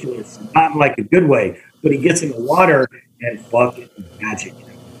meticulous, not in like a good way. But he gets in the water and fucking magic.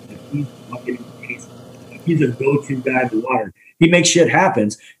 He's fucking amazing. He's a go-to guy in the water. He makes shit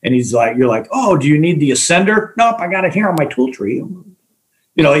happens, and he's like, you're like, oh, do you need the ascender? Nope, I got it here on my tool tree.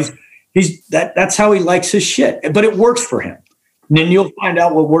 You know, that's how he likes his shit. But it works for him. And then you'll find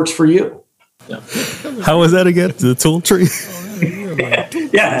out what works for you. Yeah. How was that again? The tool tree?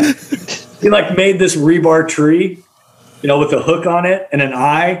 Yeah. He like made this rebar tree, you know, with a hook on it and an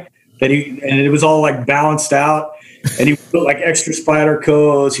eye and it was all like balanced out. And he would put like extra spider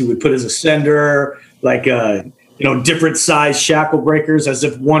codes. He would put his ascender, like, different size shackle breakers, as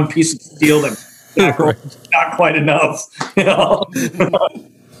if one piece of steel that not quite enough, you know,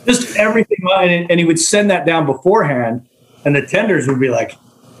 just everything. And he would send that down beforehand, and the tenders would be like,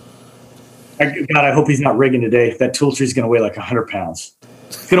 God, I hope he's not rigging today. That tool tree is going to weigh like 100 pounds.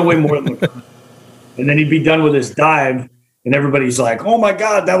 It's going to weigh more than and then he'd be done with his dive, and everybody's like, oh my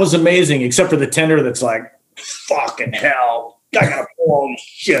God, that was amazing. Except for the tender that's like, fucking hell, I got to pull all this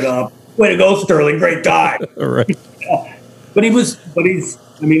shit up. Way to go, Sterling. Great dive. All right. But he's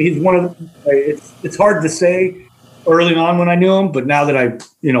one of the, it's hard to say early on when I knew him, but now that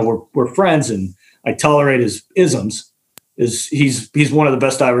we're friends and I tolerate his isms, he's one of the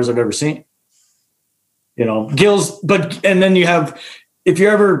best divers I've ever seen. You know, Gill's, and then you have, if you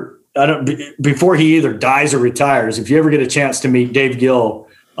ever, before he either dies or retires, if you ever get a chance to meet Dave Gill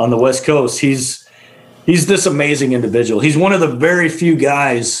on the West Coast, he's this amazing individual. He's one of the very few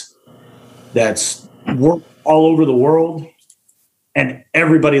guys that's worked all over the world, and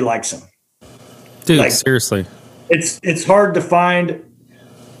everybody likes him. Dude, like, seriously. It's hard to find.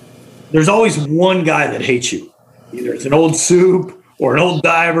 There's always one guy that hates you. Either it's an old soup or an old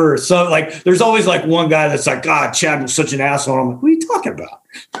diver or something. Like, there's always like one guy that's like, God, Chad was such an asshole. I'm like, what are you talking about?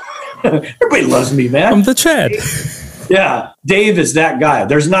 Everybody loves me, man. I'm the Chad. Yeah, Dave is that guy.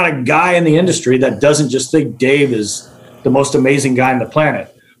 There's not a guy in the industry that doesn't just think Dave is the most amazing guy on the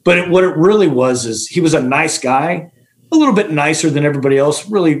planet. But what it really was is he was a nice guy, a little bit nicer than everybody else,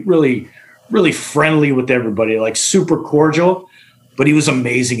 really, really, really friendly with everybody, like super cordial, but he was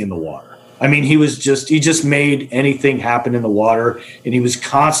amazing in the water. I mean, he just made anything happen in the water, and he was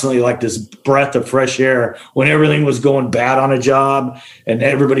constantly like this breath of fresh air when everything was going bad on a job and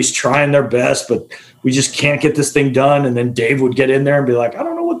everybody's trying their best, but we just can't get this thing done. And then Dave would get in there and be like, I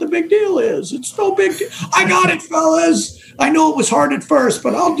don't know what the big deal is. It's no big deal. I got it, fellas. I know it was hard at first,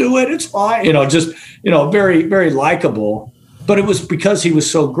 but I'll do it. It's fine. Very, very likable, but it was because he was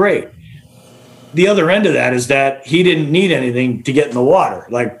so great. The other end of that is that he didn't need anything to get in the water.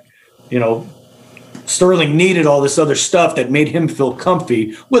 Sterling needed all this other stuff that made him feel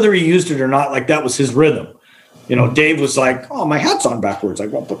comfy, whether he used it or not. Like that was his rhythm. Dave was like, oh, my hat's on backwards. I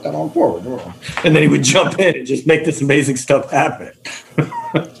got to put that on forward. And then he would jump in and just make this amazing stuff happen.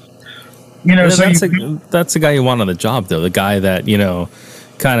 That's the guy you want on the job, though. The guy that,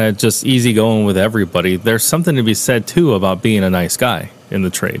 kind of just easygoing with everybody. There's something to be said, too, about being a nice guy in the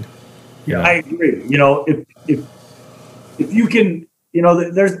trade. Yeah, I agree. If you can,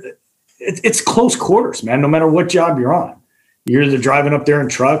 it's close quarters, man, no matter what job you're on. You're either driving up there in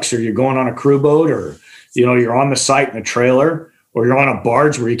trucks, or you're going on a crew boat, or you're on the site in a trailer, or you're on a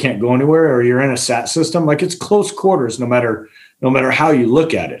barge where you can't go anywhere, or you're in a SAT system. Like, it's close quarters no matter how you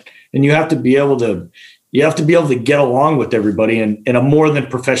look at it. And you have to be able to get along with everybody in a more than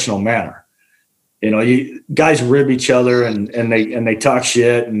professional manner. Guys rib each other and they talk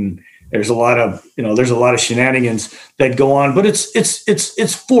shit, and there's a lot of shenanigans that go on, but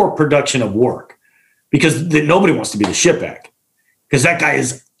it's for production of work, because nobody wants to be the shitbag, because that guy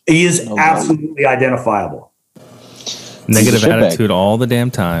is absolutely identifiable. Negative attitude all the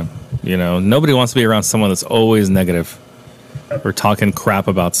damn time. Nobody wants to be around someone that's always negative or talking crap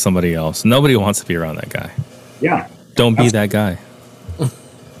about somebody else. Nobody wants to be around that guy. Yeah. Don't be that guy.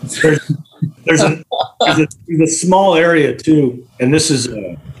 There's a small area too, and this is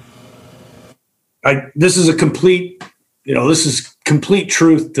complete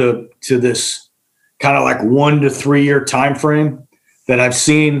truth to this kind of like 1 to 3 year time frame that I've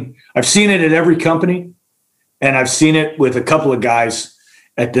seen it at every company, and I've seen it with a couple of guys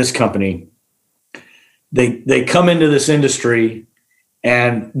at this company. They come into this industry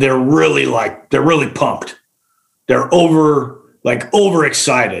and they're really pumped. They're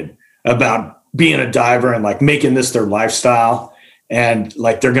overexcited about being a diver and like making this their lifestyle, and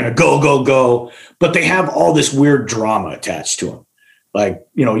like they're going to go, but they have all this weird drama attached to them. Like,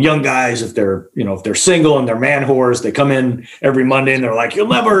 young guys, if they're single and they're man whores, they come in every Monday and they're like, you'll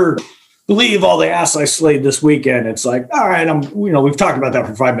never believe all the ass I slayed this weekend. It's like, all right, we've talked about that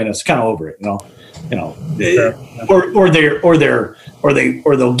for 5 minutes, kind of over it, or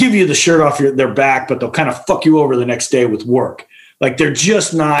they'll give you the shirt off their back, but they'll kind of fuck you over the next day with work. Like, they're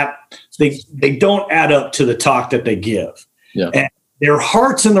just not, they don't add up to the talk that they give. Yeah. And their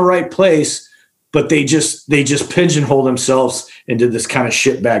heart's in the right place, but they just pigeonhole themselves into this kind of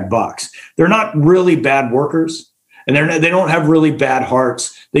shitbag box. They're not really bad workers, and they don't have really bad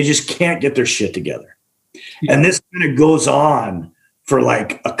hearts. They just can't get their shit together. Yeah. And this kind of goes on for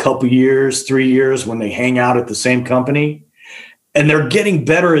like a couple years, 3 years, when they hang out at the same company, and they're getting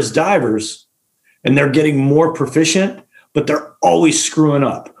better as divers and they're getting more proficient, but they're always screwing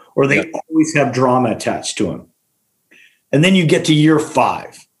up, or they always have drama attached to them. And then you get to year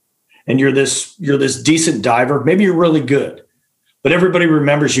 5 and you're this decent diver. Maybe you're really good, but everybody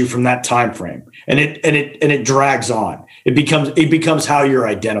remembers you from that time frame, and it drags on. It becomes how you're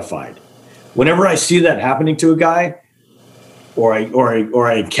identified. Whenever I see that happening to a guy, or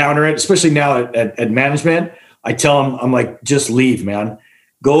I encounter it, especially now at management, I tell them, I'm like, just leave, man.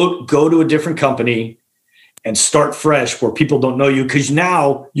 Go to a different company and start fresh where people don't know you, because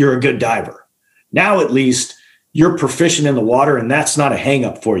now you're a good diver. Now at least you're proficient in the water, and that's not a hang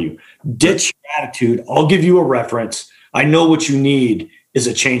up for you. Ditch your attitude. I'll give you a reference. I know what you need is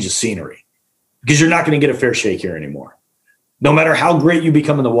a change of scenery, because you're not going to get a fair shake here anymore. No matter how great you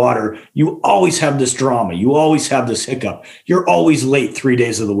become in the water, you always have this drama. You always have this hiccup. You're always late 3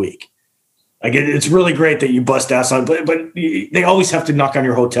 days of the week. Like, it's really great that you bust ass on, but they always have to knock on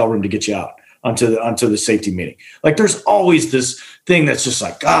your hotel room to get you out onto the safety meeting. Like, there's always this thing that's just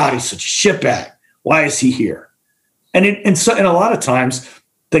like, God, he's such a shitbag. Why is he here? And a lot of times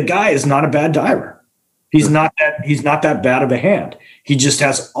the guy is not a bad diver. He's not that bad of a hand. He just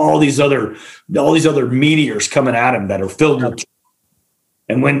has all these other meteors coming at him that are filled with.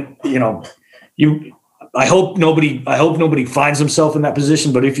 And when I hope nobody finds himself in that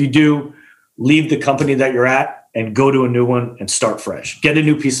position. But if you do, leave the company that you're at and go to a new one and start fresh. Get a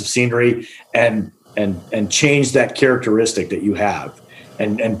new piece of scenery and and change that characteristic that you have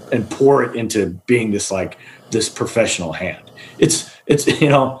and pour it into being this professional hand. It's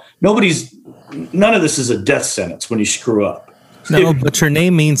none of this is a death sentence when you screw up. No, but your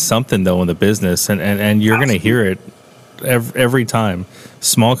name means something though in the business, and you're going to hear it every time.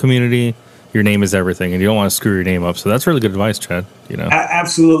 Small community, your name is everything, and you don't want to screw your name up. So that's really good advice, Chad.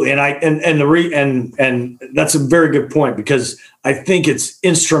 Absolutely, and that's a very good point, because I think it's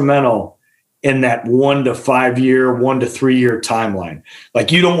instrumental in that 1 to 5 year, 1 to 3 year timeline.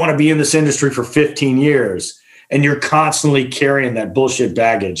 Like, you don't want to be in this industry for 15 years and you're constantly carrying that bullshit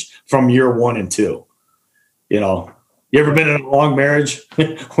baggage from year 1 and 2. You ever been in a long marriage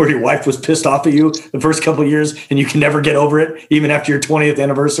where your wife was pissed off at you the first couple of years and you can never get over it, even after your 20th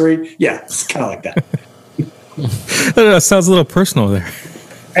anniversary? Yeah, it's kind of like that. That sounds a little personal there.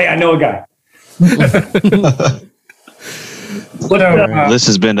 Hey, I know a guy. This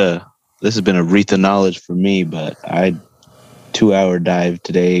has been a wreath of knowledge for me, but I 2-hour dive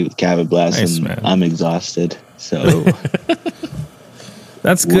today with Cabot Blast, nice, and man. I'm exhausted. So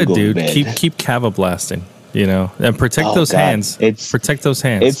that's good, dude. Keep Cabot blasting. And protect those hands. Protect those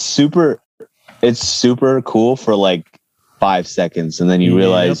hands. It's super cool for like 5 seconds, and then you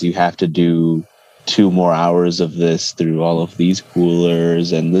realize you have to do 2 more hours of this through all of these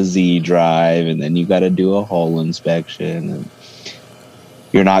coolers and the Z drive, and then you got to do a hull inspection, and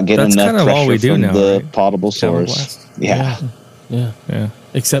you're not getting That's enough kind of pressure all we do from now, the right? potable source. Yeah.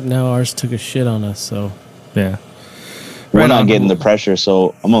 Except now ours took a shit on us, so yeah. We're not getting the pressure,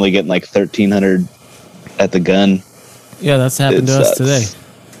 so I'm only getting like 1,300 at the gun. Yeah, that's happened to us today.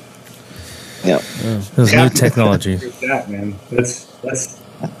 Yeah. There's new technology. That, man. That's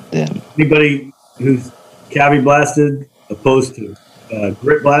Damn. anybody who's cabbie blasted opposed to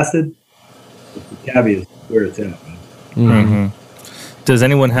grit blasted. The cabbie is where it's at, man. Mm-hmm. Does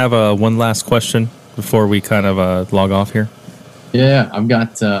anyone have one last question before we kind of log off here? Yeah, I've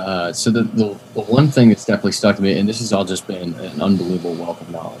got so the one thing that's definitely stuck to me, and this has all just been an unbelievable wealth of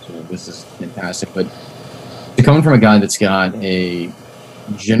knowledge. This is fantastic, but coming from a guy that's got a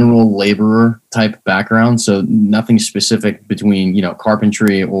general laborer type background, so nothing specific between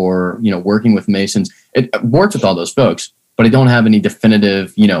carpentry or working with masons. It worked with all those folks, but I don't have any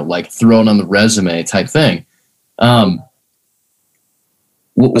definitive like throw it on the resume type thing.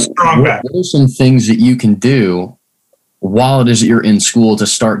 What are some things that you can do while it is that you're in school to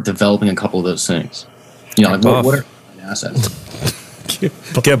start developing a couple of those things? What are assets?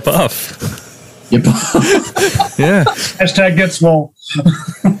 Get buff. Yeah. Hashtag get swole.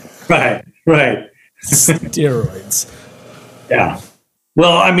 Right. Steroids. Yeah.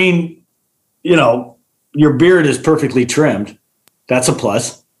 Well, I mean, your beard is perfectly trimmed. That's a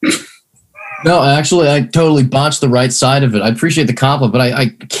plus. No, actually, I totally botched the right side of it. I appreciate the compliment, but I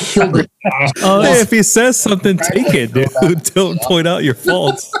killed it. Hey, if he says something, take it, dude. Don't point out your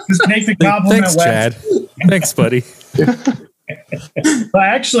faults. Just make the compliment. Thanks, Chad. Thanks, buddy. But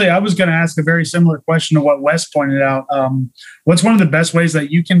actually, I was going to ask a very similar question to what Wes pointed out. What's one of the best ways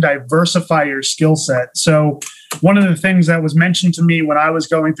that you can diversify your skill set? So one of the things that was mentioned to me when I was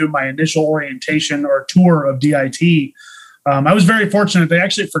going through my initial orientation or tour of DIT, I was very fortunate. They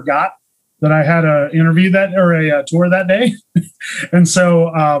actually forgot that I had a tour that day. And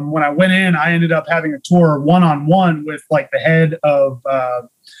so when I went in, I ended up having a tour one-on-one with like the head of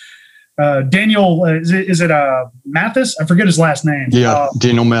Daniel, is it Mathis? I forget his last name. Yeah,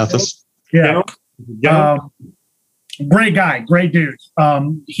 Daniel Mathis. Yeah. Great guy, great dude.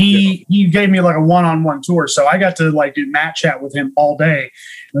 He gave me like a one-on-one tour. So I got to like do mat chat with him all day.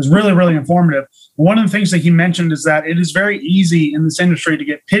 It was really, really informative. One of the things that he mentioned is that it is very easy in this industry to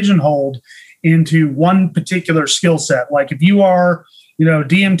get pigeonholed into one particular skill set. Like if you are,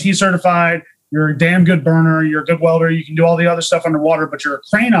 DMT certified, you're a damn good burner, you're a good welder, you can do all the other stuff underwater, but you're a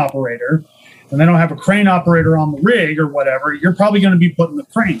crane operator and they don't have a crane operator on the rig or whatever, you're probably going to be put in the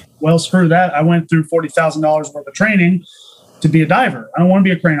crane. Well, screw that. I went through $40,000 worth of training to be a diver. I don't want to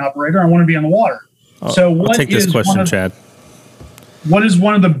be a crane operator. I want to be on the water. I'll take this question, Chad. What is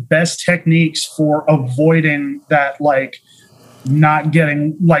one of the best techniques for avoiding that, like not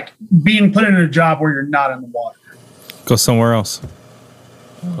getting, like being put in a job where you're not in the water? Go somewhere else.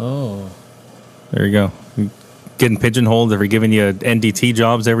 Oh. There you go. Getting pigeonholed. They're giving you NDT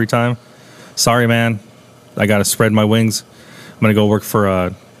jobs every time. Sorry, man. I got to spread my wings. I'm going to go work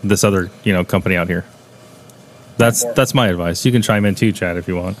for this other, company out here. That's my advice. You can chime in too, Chad, if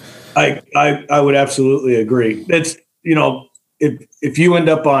you want. I would absolutely agree. That's, if you end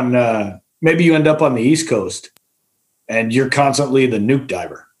up on, maybe you end up on the East Coast and you're constantly the nuke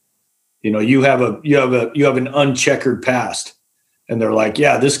diver, you have an uncheckered past and they're like,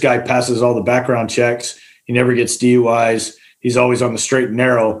 yeah, this guy passes all the background checks. He never gets DUIs. He's always on the straight and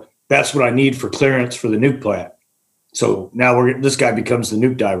narrow. That's what I need for clearance for the nuke plant. So now this guy becomes the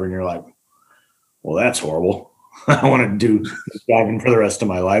nuke diver, and you're like, well, that's horrible. I want to do diving for the rest of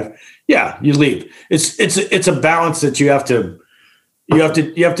my life. Yeah, you leave. It's a balance that you have to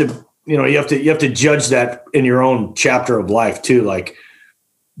judge that in your own chapter of life too. Like,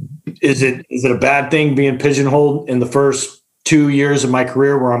 is it a bad thing being pigeonholed in the first 2 years of my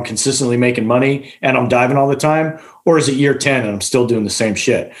career where I'm consistently making money and I'm diving all the time? Or is it year 10 and I'm still doing the same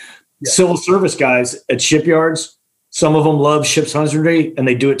shit? Yeah. Civil service guys at shipyards, some of them love ship's husbandry and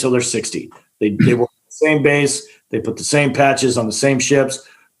they do it till they're 60. They work the same base, they put the same patches on the same ships,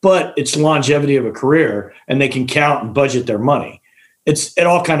 but it's longevity of a career and they can count and budget their money. It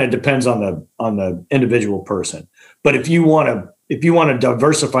all kind of depends on the individual person. But if you want to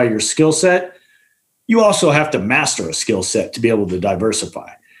diversify your skill set, you also have to master a skill set to be able to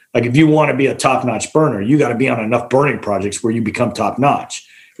diversify. Like if you want to be a top-notch burner, you got to be on enough burning projects where you become top-notch.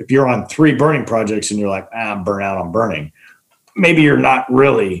 If you're on 3 burning projects and you're like, I'm burnt out on burning, maybe you're not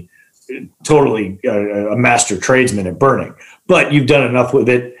really totally a master tradesman at burning, but you've done enough with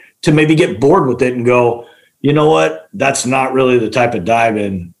it to maybe get bored with it and go, you know what? That's not really the type of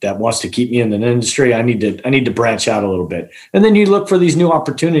diving that wants to keep me in the industry. I need to branch out a little bit. And then you look for these new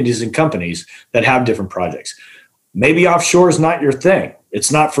opportunities in companies that have different projects. Maybe offshore is not your thing.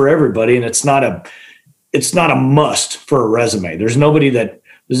 It's not for everybody, and it's not a must for a resume. There's nobody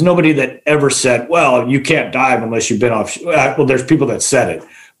that ever said, well, you can't dive unless you've been offshore. Well, there's people that said it,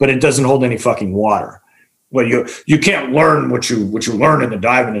 but it doesn't hold any fucking water. Well, you can't learn what you learn in the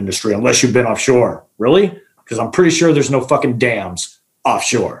diving industry unless you've been offshore. Really? Because I'm pretty sure there's no fucking dams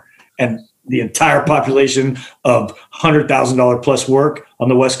offshore. And the entire population of $100,000 plus work on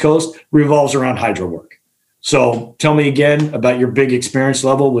the West Coast revolves around hydro work. So tell me again about your big experience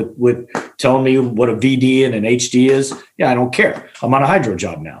level with telling me what a VD and an HD is. Yeah, I don't care. I'm on a hydro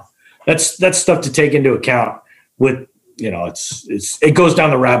job now. That's stuff to take into account with, it goes down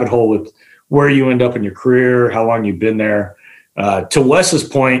the rabbit hole with where you end up in your career, how long you've been there. To Wes's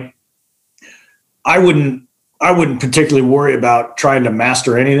point, I wouldn't particularly worry about trying to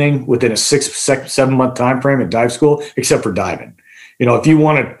master anything within a 6-7 month time frame at dive school, except for diving. If you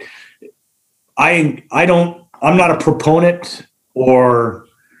want to, I'm not a proponent, or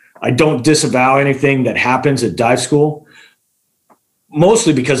I don't disavow anything that happens at dive school,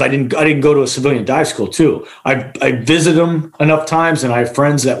 mostly because I didn't go to a civilian dive school too. I visit them enough times, and I have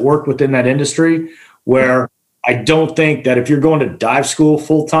friends that work within that industry where I don't think that if you're going to dive school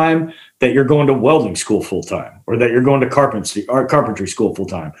full time, that you're going to welding school full time, or that you're going to carpentry school full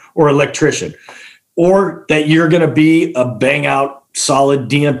time, or electrician, or that you're going to be a bang out solid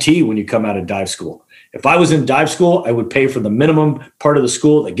DMT when you come out of dive school. If I was in dive school, I would pay for the minimum part of the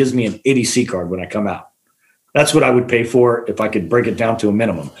school that gives me an ADC card when I come out. That's what I would pay for if I could break it down to a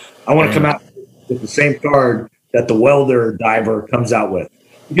minimum. I want to come out with the same card that the welder diver comes out with,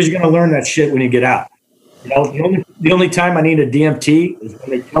 because you're going to learn that shit when you get out. The only time I need a DMT is when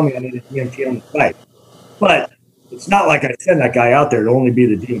they tell me I need a DMT on the site. But it's not like I send that guy out there to only be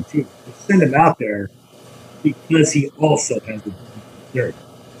the DMT. I send him out there because he also has the DMT.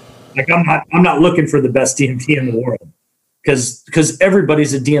 Like I'm not looking for the best DMT in the world, because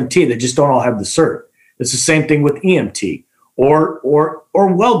everybody's a DMT. They just don't all have the cert. It's the same thing with EMT or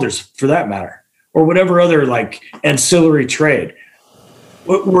welders, for that matter, or whatever other like ancillary trade.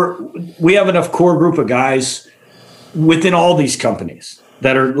 We have enough core group of guys within all these companies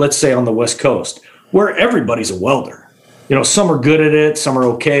that are, let's say, on the West Coast, where everybody's a welder. Some are good at it, some are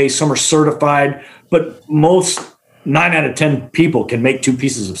okay, some are certified, but most 9 out of 10 people can make 2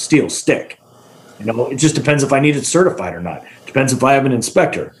 pieces of steel stick. It just depends if I need it certified or not. Depends if I have an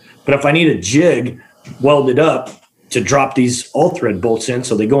inspector. But if I need a jig welded up to drop these all-thread bolts in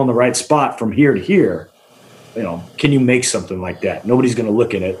so they go in the right spot from here to here, can you make something like that? Nobody's going to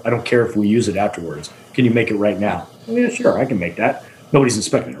look at it. I don't care if we use it afterwards. Can you make it right now? Yeah, sure, I can make that. Nobody's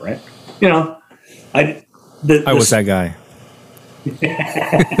inspecting it, right? I was that guy.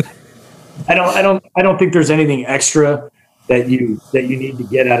 I don't think there's anything extra that you need to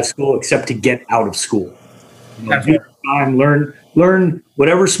get out of school except to get out of school. Do your time, learn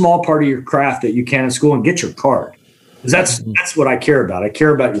whatever small part of your craft that you can in school, and get your card. Because that's what I care about. I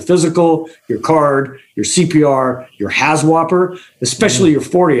care about your physical, your card, your CPR, your HAZWOPER, especially your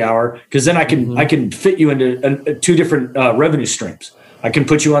 40-hour, because then I can fit you into 2 different revenue streams. I can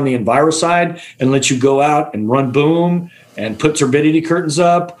put you on the Enviro side and let you go out and run boom and put turbidity curtains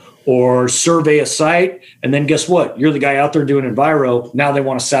up or survey a site. And then guess what? You're the guy out there doing Enviro. Now they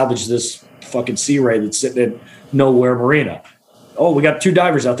want to salvage this fucking Sea Ray that's sitting in Nowhere Marina. oh, we got 2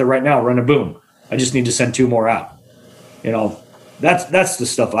 divers out there right now running a boom. I just need to send 2 more out. You know, that's the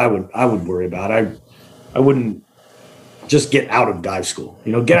stuff I would worry about. I wouldn't just get out of dive school.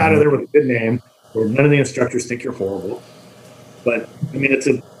 You know, get out of there with a good name where none of the instructors think you're horrible. But I mean, it's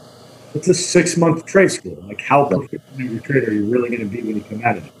a 6-month trade school. Like, how perfect of your trade are you really going to be when you come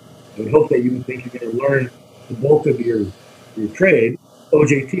out of it? I would hope that you would think you're going to learn the bulk of your trade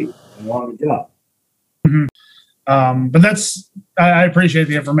OJT along the job. But I appreciate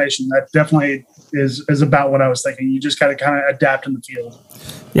the information. That definitely is about what I was thinking. You just got to kind of adapt in the field.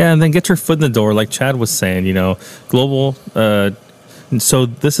 Yeah, and then get your foot in the door, like Chad was saying. You know, global. So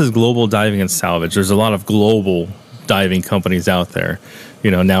this is global diving and salvage. There's a lot of global diving companies out there. You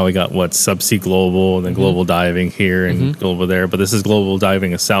know, now we got Subsea Global and then Global Diving here and Global there. But this is Global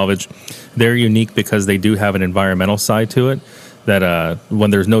Diving and Salvage. They're unique because they do have an environmental side to it. That when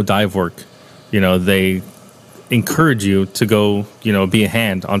there's no dive work, you know, they encourage you to go, you know, be a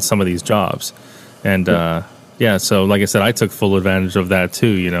hand on some of these jobs. And so like I said, I took full advantage of that too,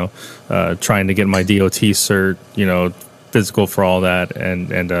 you know, trying to get my DOT cert, you know, physical for all that.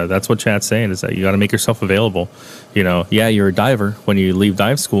 And that's what Chad's saying, is that you got to make yourself available. You know, yeah, you're a diver when you leave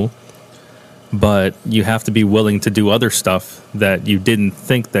dive school, but you have to be willing to do other stuff that you didn't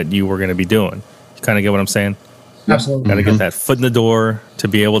think that you were going to be doing. You kind of get what I'm saying? Absolutely. Got to get that foot in the door to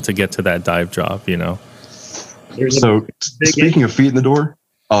be able to get to that dive job, you know? So speaking of feet in the door,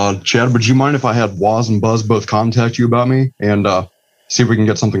 Chad, would you mind if I had Waz and Buzz both contact you about me and see if we can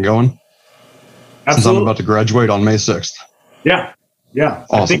get something going? Absolutely. Since I'm about to graduate on May 6th. Yeah. Awesome.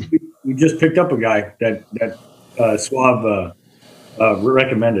 I think we just picked up a guy that Suave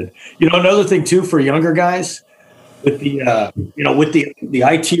recommended. You know, another thing too for younger guys with the with the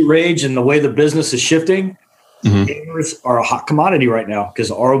IT rage and the way the business is shifting, gamers are a hot commodity right now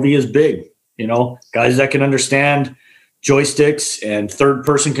because ROV is big. You know, guys that can understand joysticks and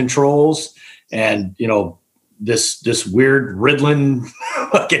third-person controls, and you know this weird Riddlin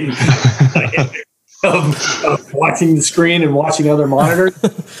fucking of watching the screen and watching other monitors.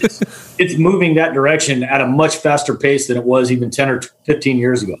 It's moving that direction at a much faster pace than it was even 10 or 15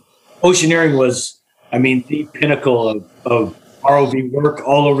 years ago. Oceaneering was, I mean, the pinnacle of ROV work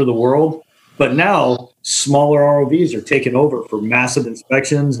all over the world. But now smaller ROVs are taking over for massive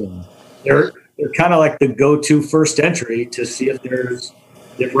inspections, and they're kind of like the go-to first entry to see if there's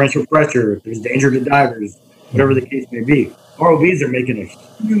differential pressure, if there's danger to divers, whatever the case may be. ROVs are making a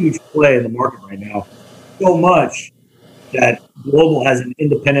huge play in the market right now, so much that Global has an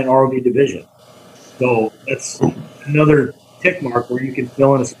independent ROV division. So that's another tick mark where you can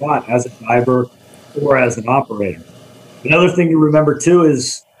fill in a spot as a diver or as an operator. Another thing to remember too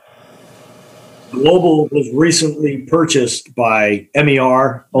is Global was recently purchased by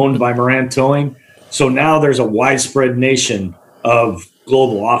MER, owned by Moran Towing. So now there's a widespread nation of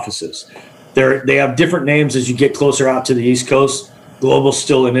Global offices. They have different names as you get closer out to the East Coast. Global's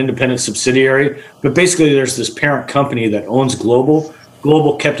still an independent subsidiary, but basically there's this parent company that owns Global.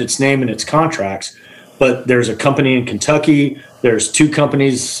 Global kept its name and its contracts, but there's a company in Kentucky. There's 2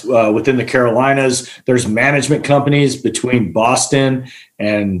 companies within the Carolinas. There's management companies between Boston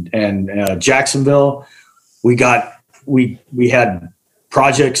and Jacksonville. We had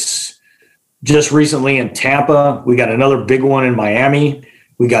projects just recently in Tampa. We got another big one in Miami.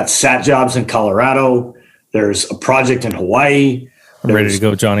 We got SAT jobs in Colorado. There's a project in Hawaii. I'm ready to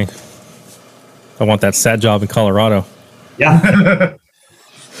go, Johnny. I want that SAT job in Colorado. Yeah.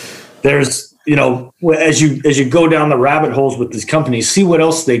 There's, you know, as you go down the rabbit holes with these companies, see what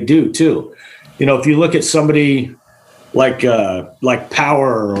else they do too. You know, if you look at somebody like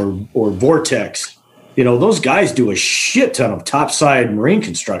Power or Vortex, you know, those guys do a shit ton of topside marine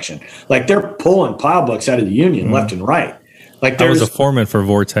construction. Like they're pulling pile bucks out of the union left and right. Like I was a foreman for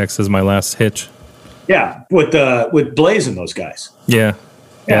Vortex as my last hitch. Yeah, with Blaze and those guys. Yeah,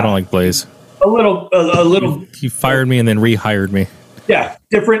 I don't like Blaze. A little. He fired me and then rehired me. Yeah,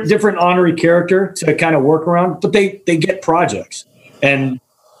 different honorary character to kind of work around, but they get projects, and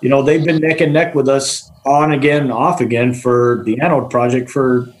you know they've been neck and neck with us on again, off again for the anode project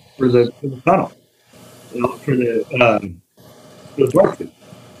for the tunnel, you know, for the Dorkford.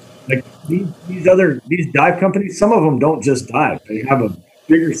 Like these dive companies, some of them don't just dive; they have a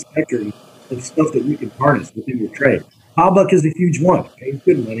bigger spectrum of stuff that you can harness within your trade. Hawbuck is a huge one; it pays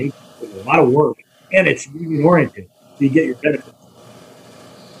good money, with a lot of work, and it's union oriented, so you get your benefits.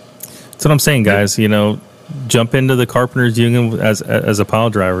 That's what I'm saying, guys. You know, jump into the Carpenters Union as a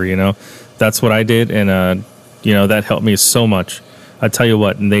pile driver. You know, that's what I did, and you know that helped me so much. I tell you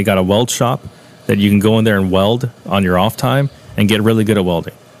what, and they got a weld shop that you can go in there and weld on your off time and get really good at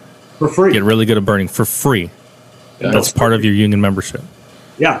welding for free. Get really good at burning for free. That's part of your union membership.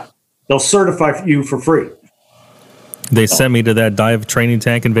 Yeah, they'll certify you for free. They sent me to that dive training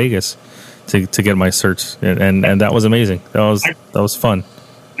tank in Vegas to get my certs, and that was amazing. That was fun.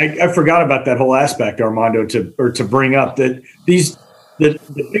 I forgot about that whole aspect, Armando, to bring up that the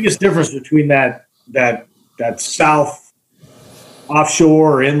biggest difference between that south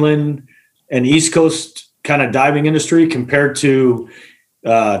offshore or inland and East Coast kind of diving industry compared to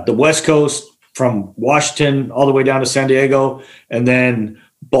the West Coast from Washington all the way down to San Diego, and then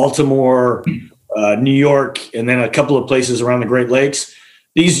Baltimore, New York, and then a couple of places around the Great Lakes.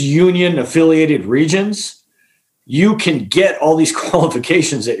 These union affiliated regions, you can get all these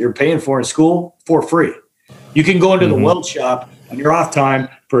qualifications that you're paying for in school for free. You can go into the weld shop on your off time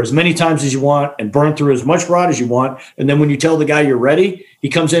for as many times as you want and burn through as much rod as you want. And then when you tell the guy you're ready, he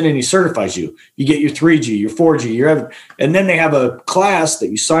comes in and he certifies you. You get your 3G, your 4G, and then they have a class that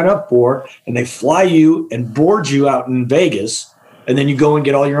you sign up for, and they fly you and board you out in Vegas. And then you go and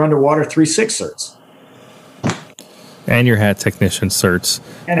get all your underwater 3-6 certs. And your hat technician certs.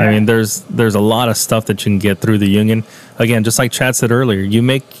 I mean, there's a lot of stuff that you can get through the union. Again, just like Chad said earlier, you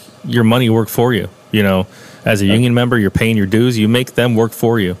make your money work for you. You know, as a union member, you're paying your dues. You make them work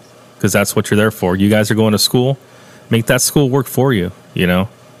for you because that's what you're there for. You guys are going to school. Make that school work for you. You know,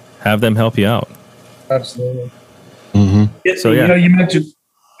 have them help you out. Absolutely. So yeah, you mentioned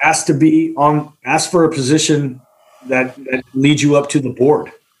ask for a position that leads you up to the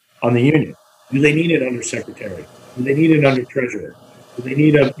board on the union. Do they need an undersecretary? Do they need an under treasurer? Do they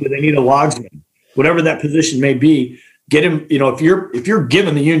need a logsman? Whatever that position may be, get him. You know, if you're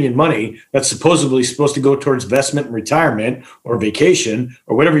giving the union money that's supposedly supposed to go towards investment and retirement or vacation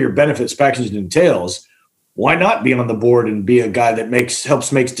or whatever your benefits package entails, why not be on the board and be a guy that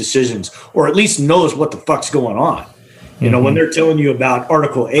helps make decisions or at least knows what the fuck's going on? You know, when they're telling you about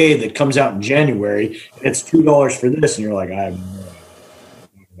Article A that comes out in January, and it's $2 for this, and you're like, I have no idea what I'm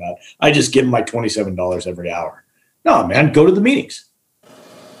talking about. I just give them my $27 every hour. No, man, go to the meetings.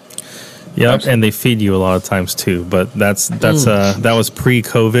 Yep, and they feed you a lot of times too. But that was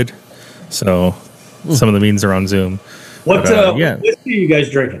pre-COVID, so some of the meetings are on Zoom. What whiskey are you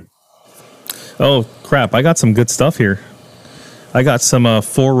guys drinking? Oh crap! I got some good stuff here. I got some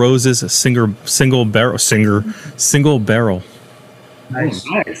Four Roses single barrel. Nice.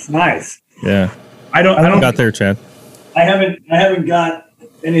 Yeah, I don't got there, Chad. I haven't got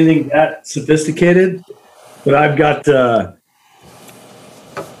anything that sophisticated, but I've got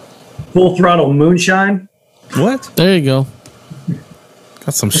Full Throttle Moonshine. What? There you go.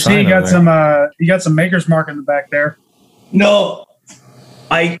 Got some shine. See, you got some Maker's Mark in the back there. No,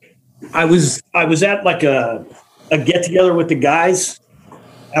 I was at like a get together with the guys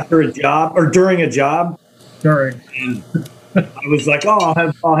after a job or during a job. And I was like, oh,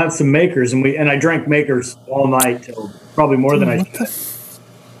 I'll have some Makers, and I drank Makers all night till probably more than I should.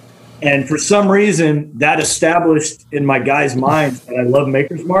 And for some reason, that established in my guys' minds that I love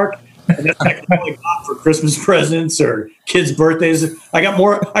Maker's Mark, and that's like all I got for Christmas presents or kids' birthdays. I got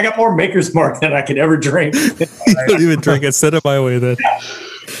more Maker's Mark than I could ever drink. You don't even drink it. Send it my way then.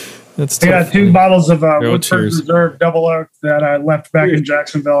 That's I got 2 bottles of Woodford Reserve Double Oak that I left back in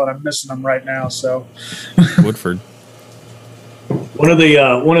Jacksonville, and I'm missing them right now. So, Woodford. One of the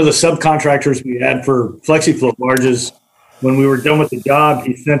subcontractors we had for FlexiFloat barges, when we were done with the job,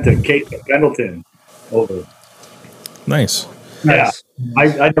 he sent a case of Pendleton over. Nice. Yeah,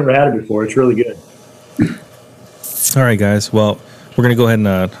 I never had it before. It's really good. All right, guys. Well, we're gonna go ahead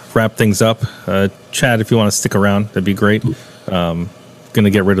and wrap things up. Chad, if you want to stick around, that'd be great. Going to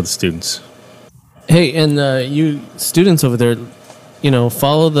get rid of the students. Hey, and you students over there,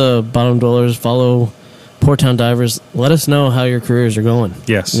 follow the Bottom Dwellers, follow Port Town Divers. Let us know how your careers are going.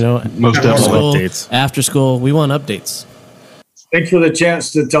 Yes. Most definitely. Updates. After school, we want updates. Thanks for the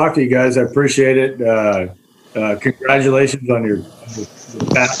chance to talk to you guys. I appreciate it. Congratulations on your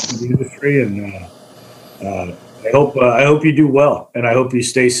path in the industry, and I hope you do well, and I hope you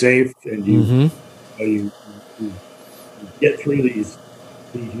stay safe, and you get through these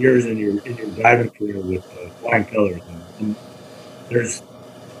years in your diving career with flying colors. And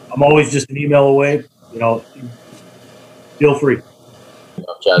I'm always just an email away. Feel free.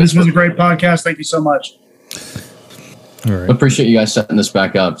 This was a great podcast. Thank you so much. All right. Appreciate you guys setting this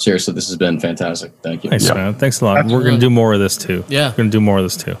back up. Seriously, this has been fantastic. Thank you. Nice, man. Thanks a lot. Absolutely. We're going to do more of this too. Yeah. We're going to do more of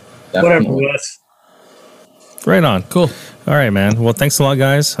this too. Whatever, Definitely. Wes. Right on. Cool. All right, man. Well, thanks a lot,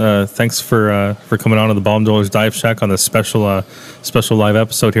 guys. Thanks for coming on to the Bottom Dwellers Dive Shack on this special live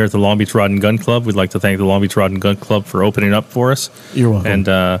episode here at the Long Beach Rod and Gun Club. We'd like to thank the Long Beach Rod and Gun Club for opening up for us. You're welcome.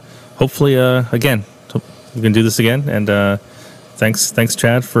 And hopefully, again, we can do this again. And thanks,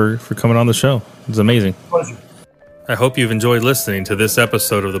 Chad, for coming on the show. It's amazing. Pleasure. I hope you've enjoyed listening to this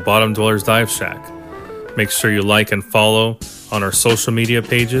episode of the Bottom Dwellers Dive Shack. Make sure you like and follow on our social media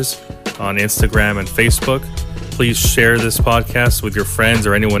pages on Instagram and Facebook. Please share this podcast with your friends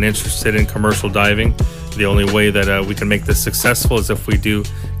or anyone interested in commercial diving. The only way that we can make this successful is if we do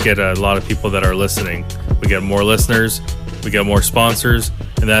get a lot of people that are listening. We get more listeners, we get more sponsors,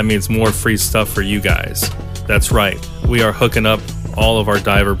 and that means more free stuff for you guys. That's right. We are hooking up all of our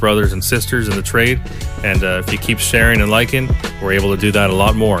diver brothers and sisters in the trade, and if you keep sharing and liking, we're able to do that a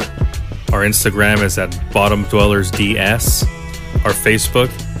lot more. Our Instagram is at Bottom Dwellers DS. Our Facebook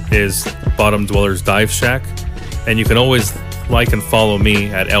is Bottom Dwellers Dive Shack, and you can always like and follow me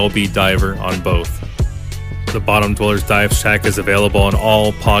at LB Diver on both. The Bottom Dwellers Dive Shack is available on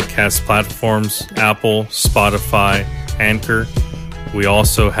all podcast platforms: Apple, Spotify, Anchor. We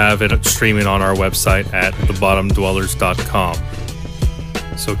also have it streaming on our website at thebottomdwellers.com.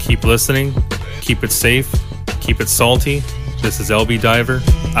 So keep listening, keep it safe, keep it salty. This is LB Diver,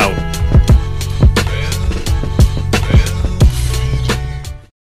 out.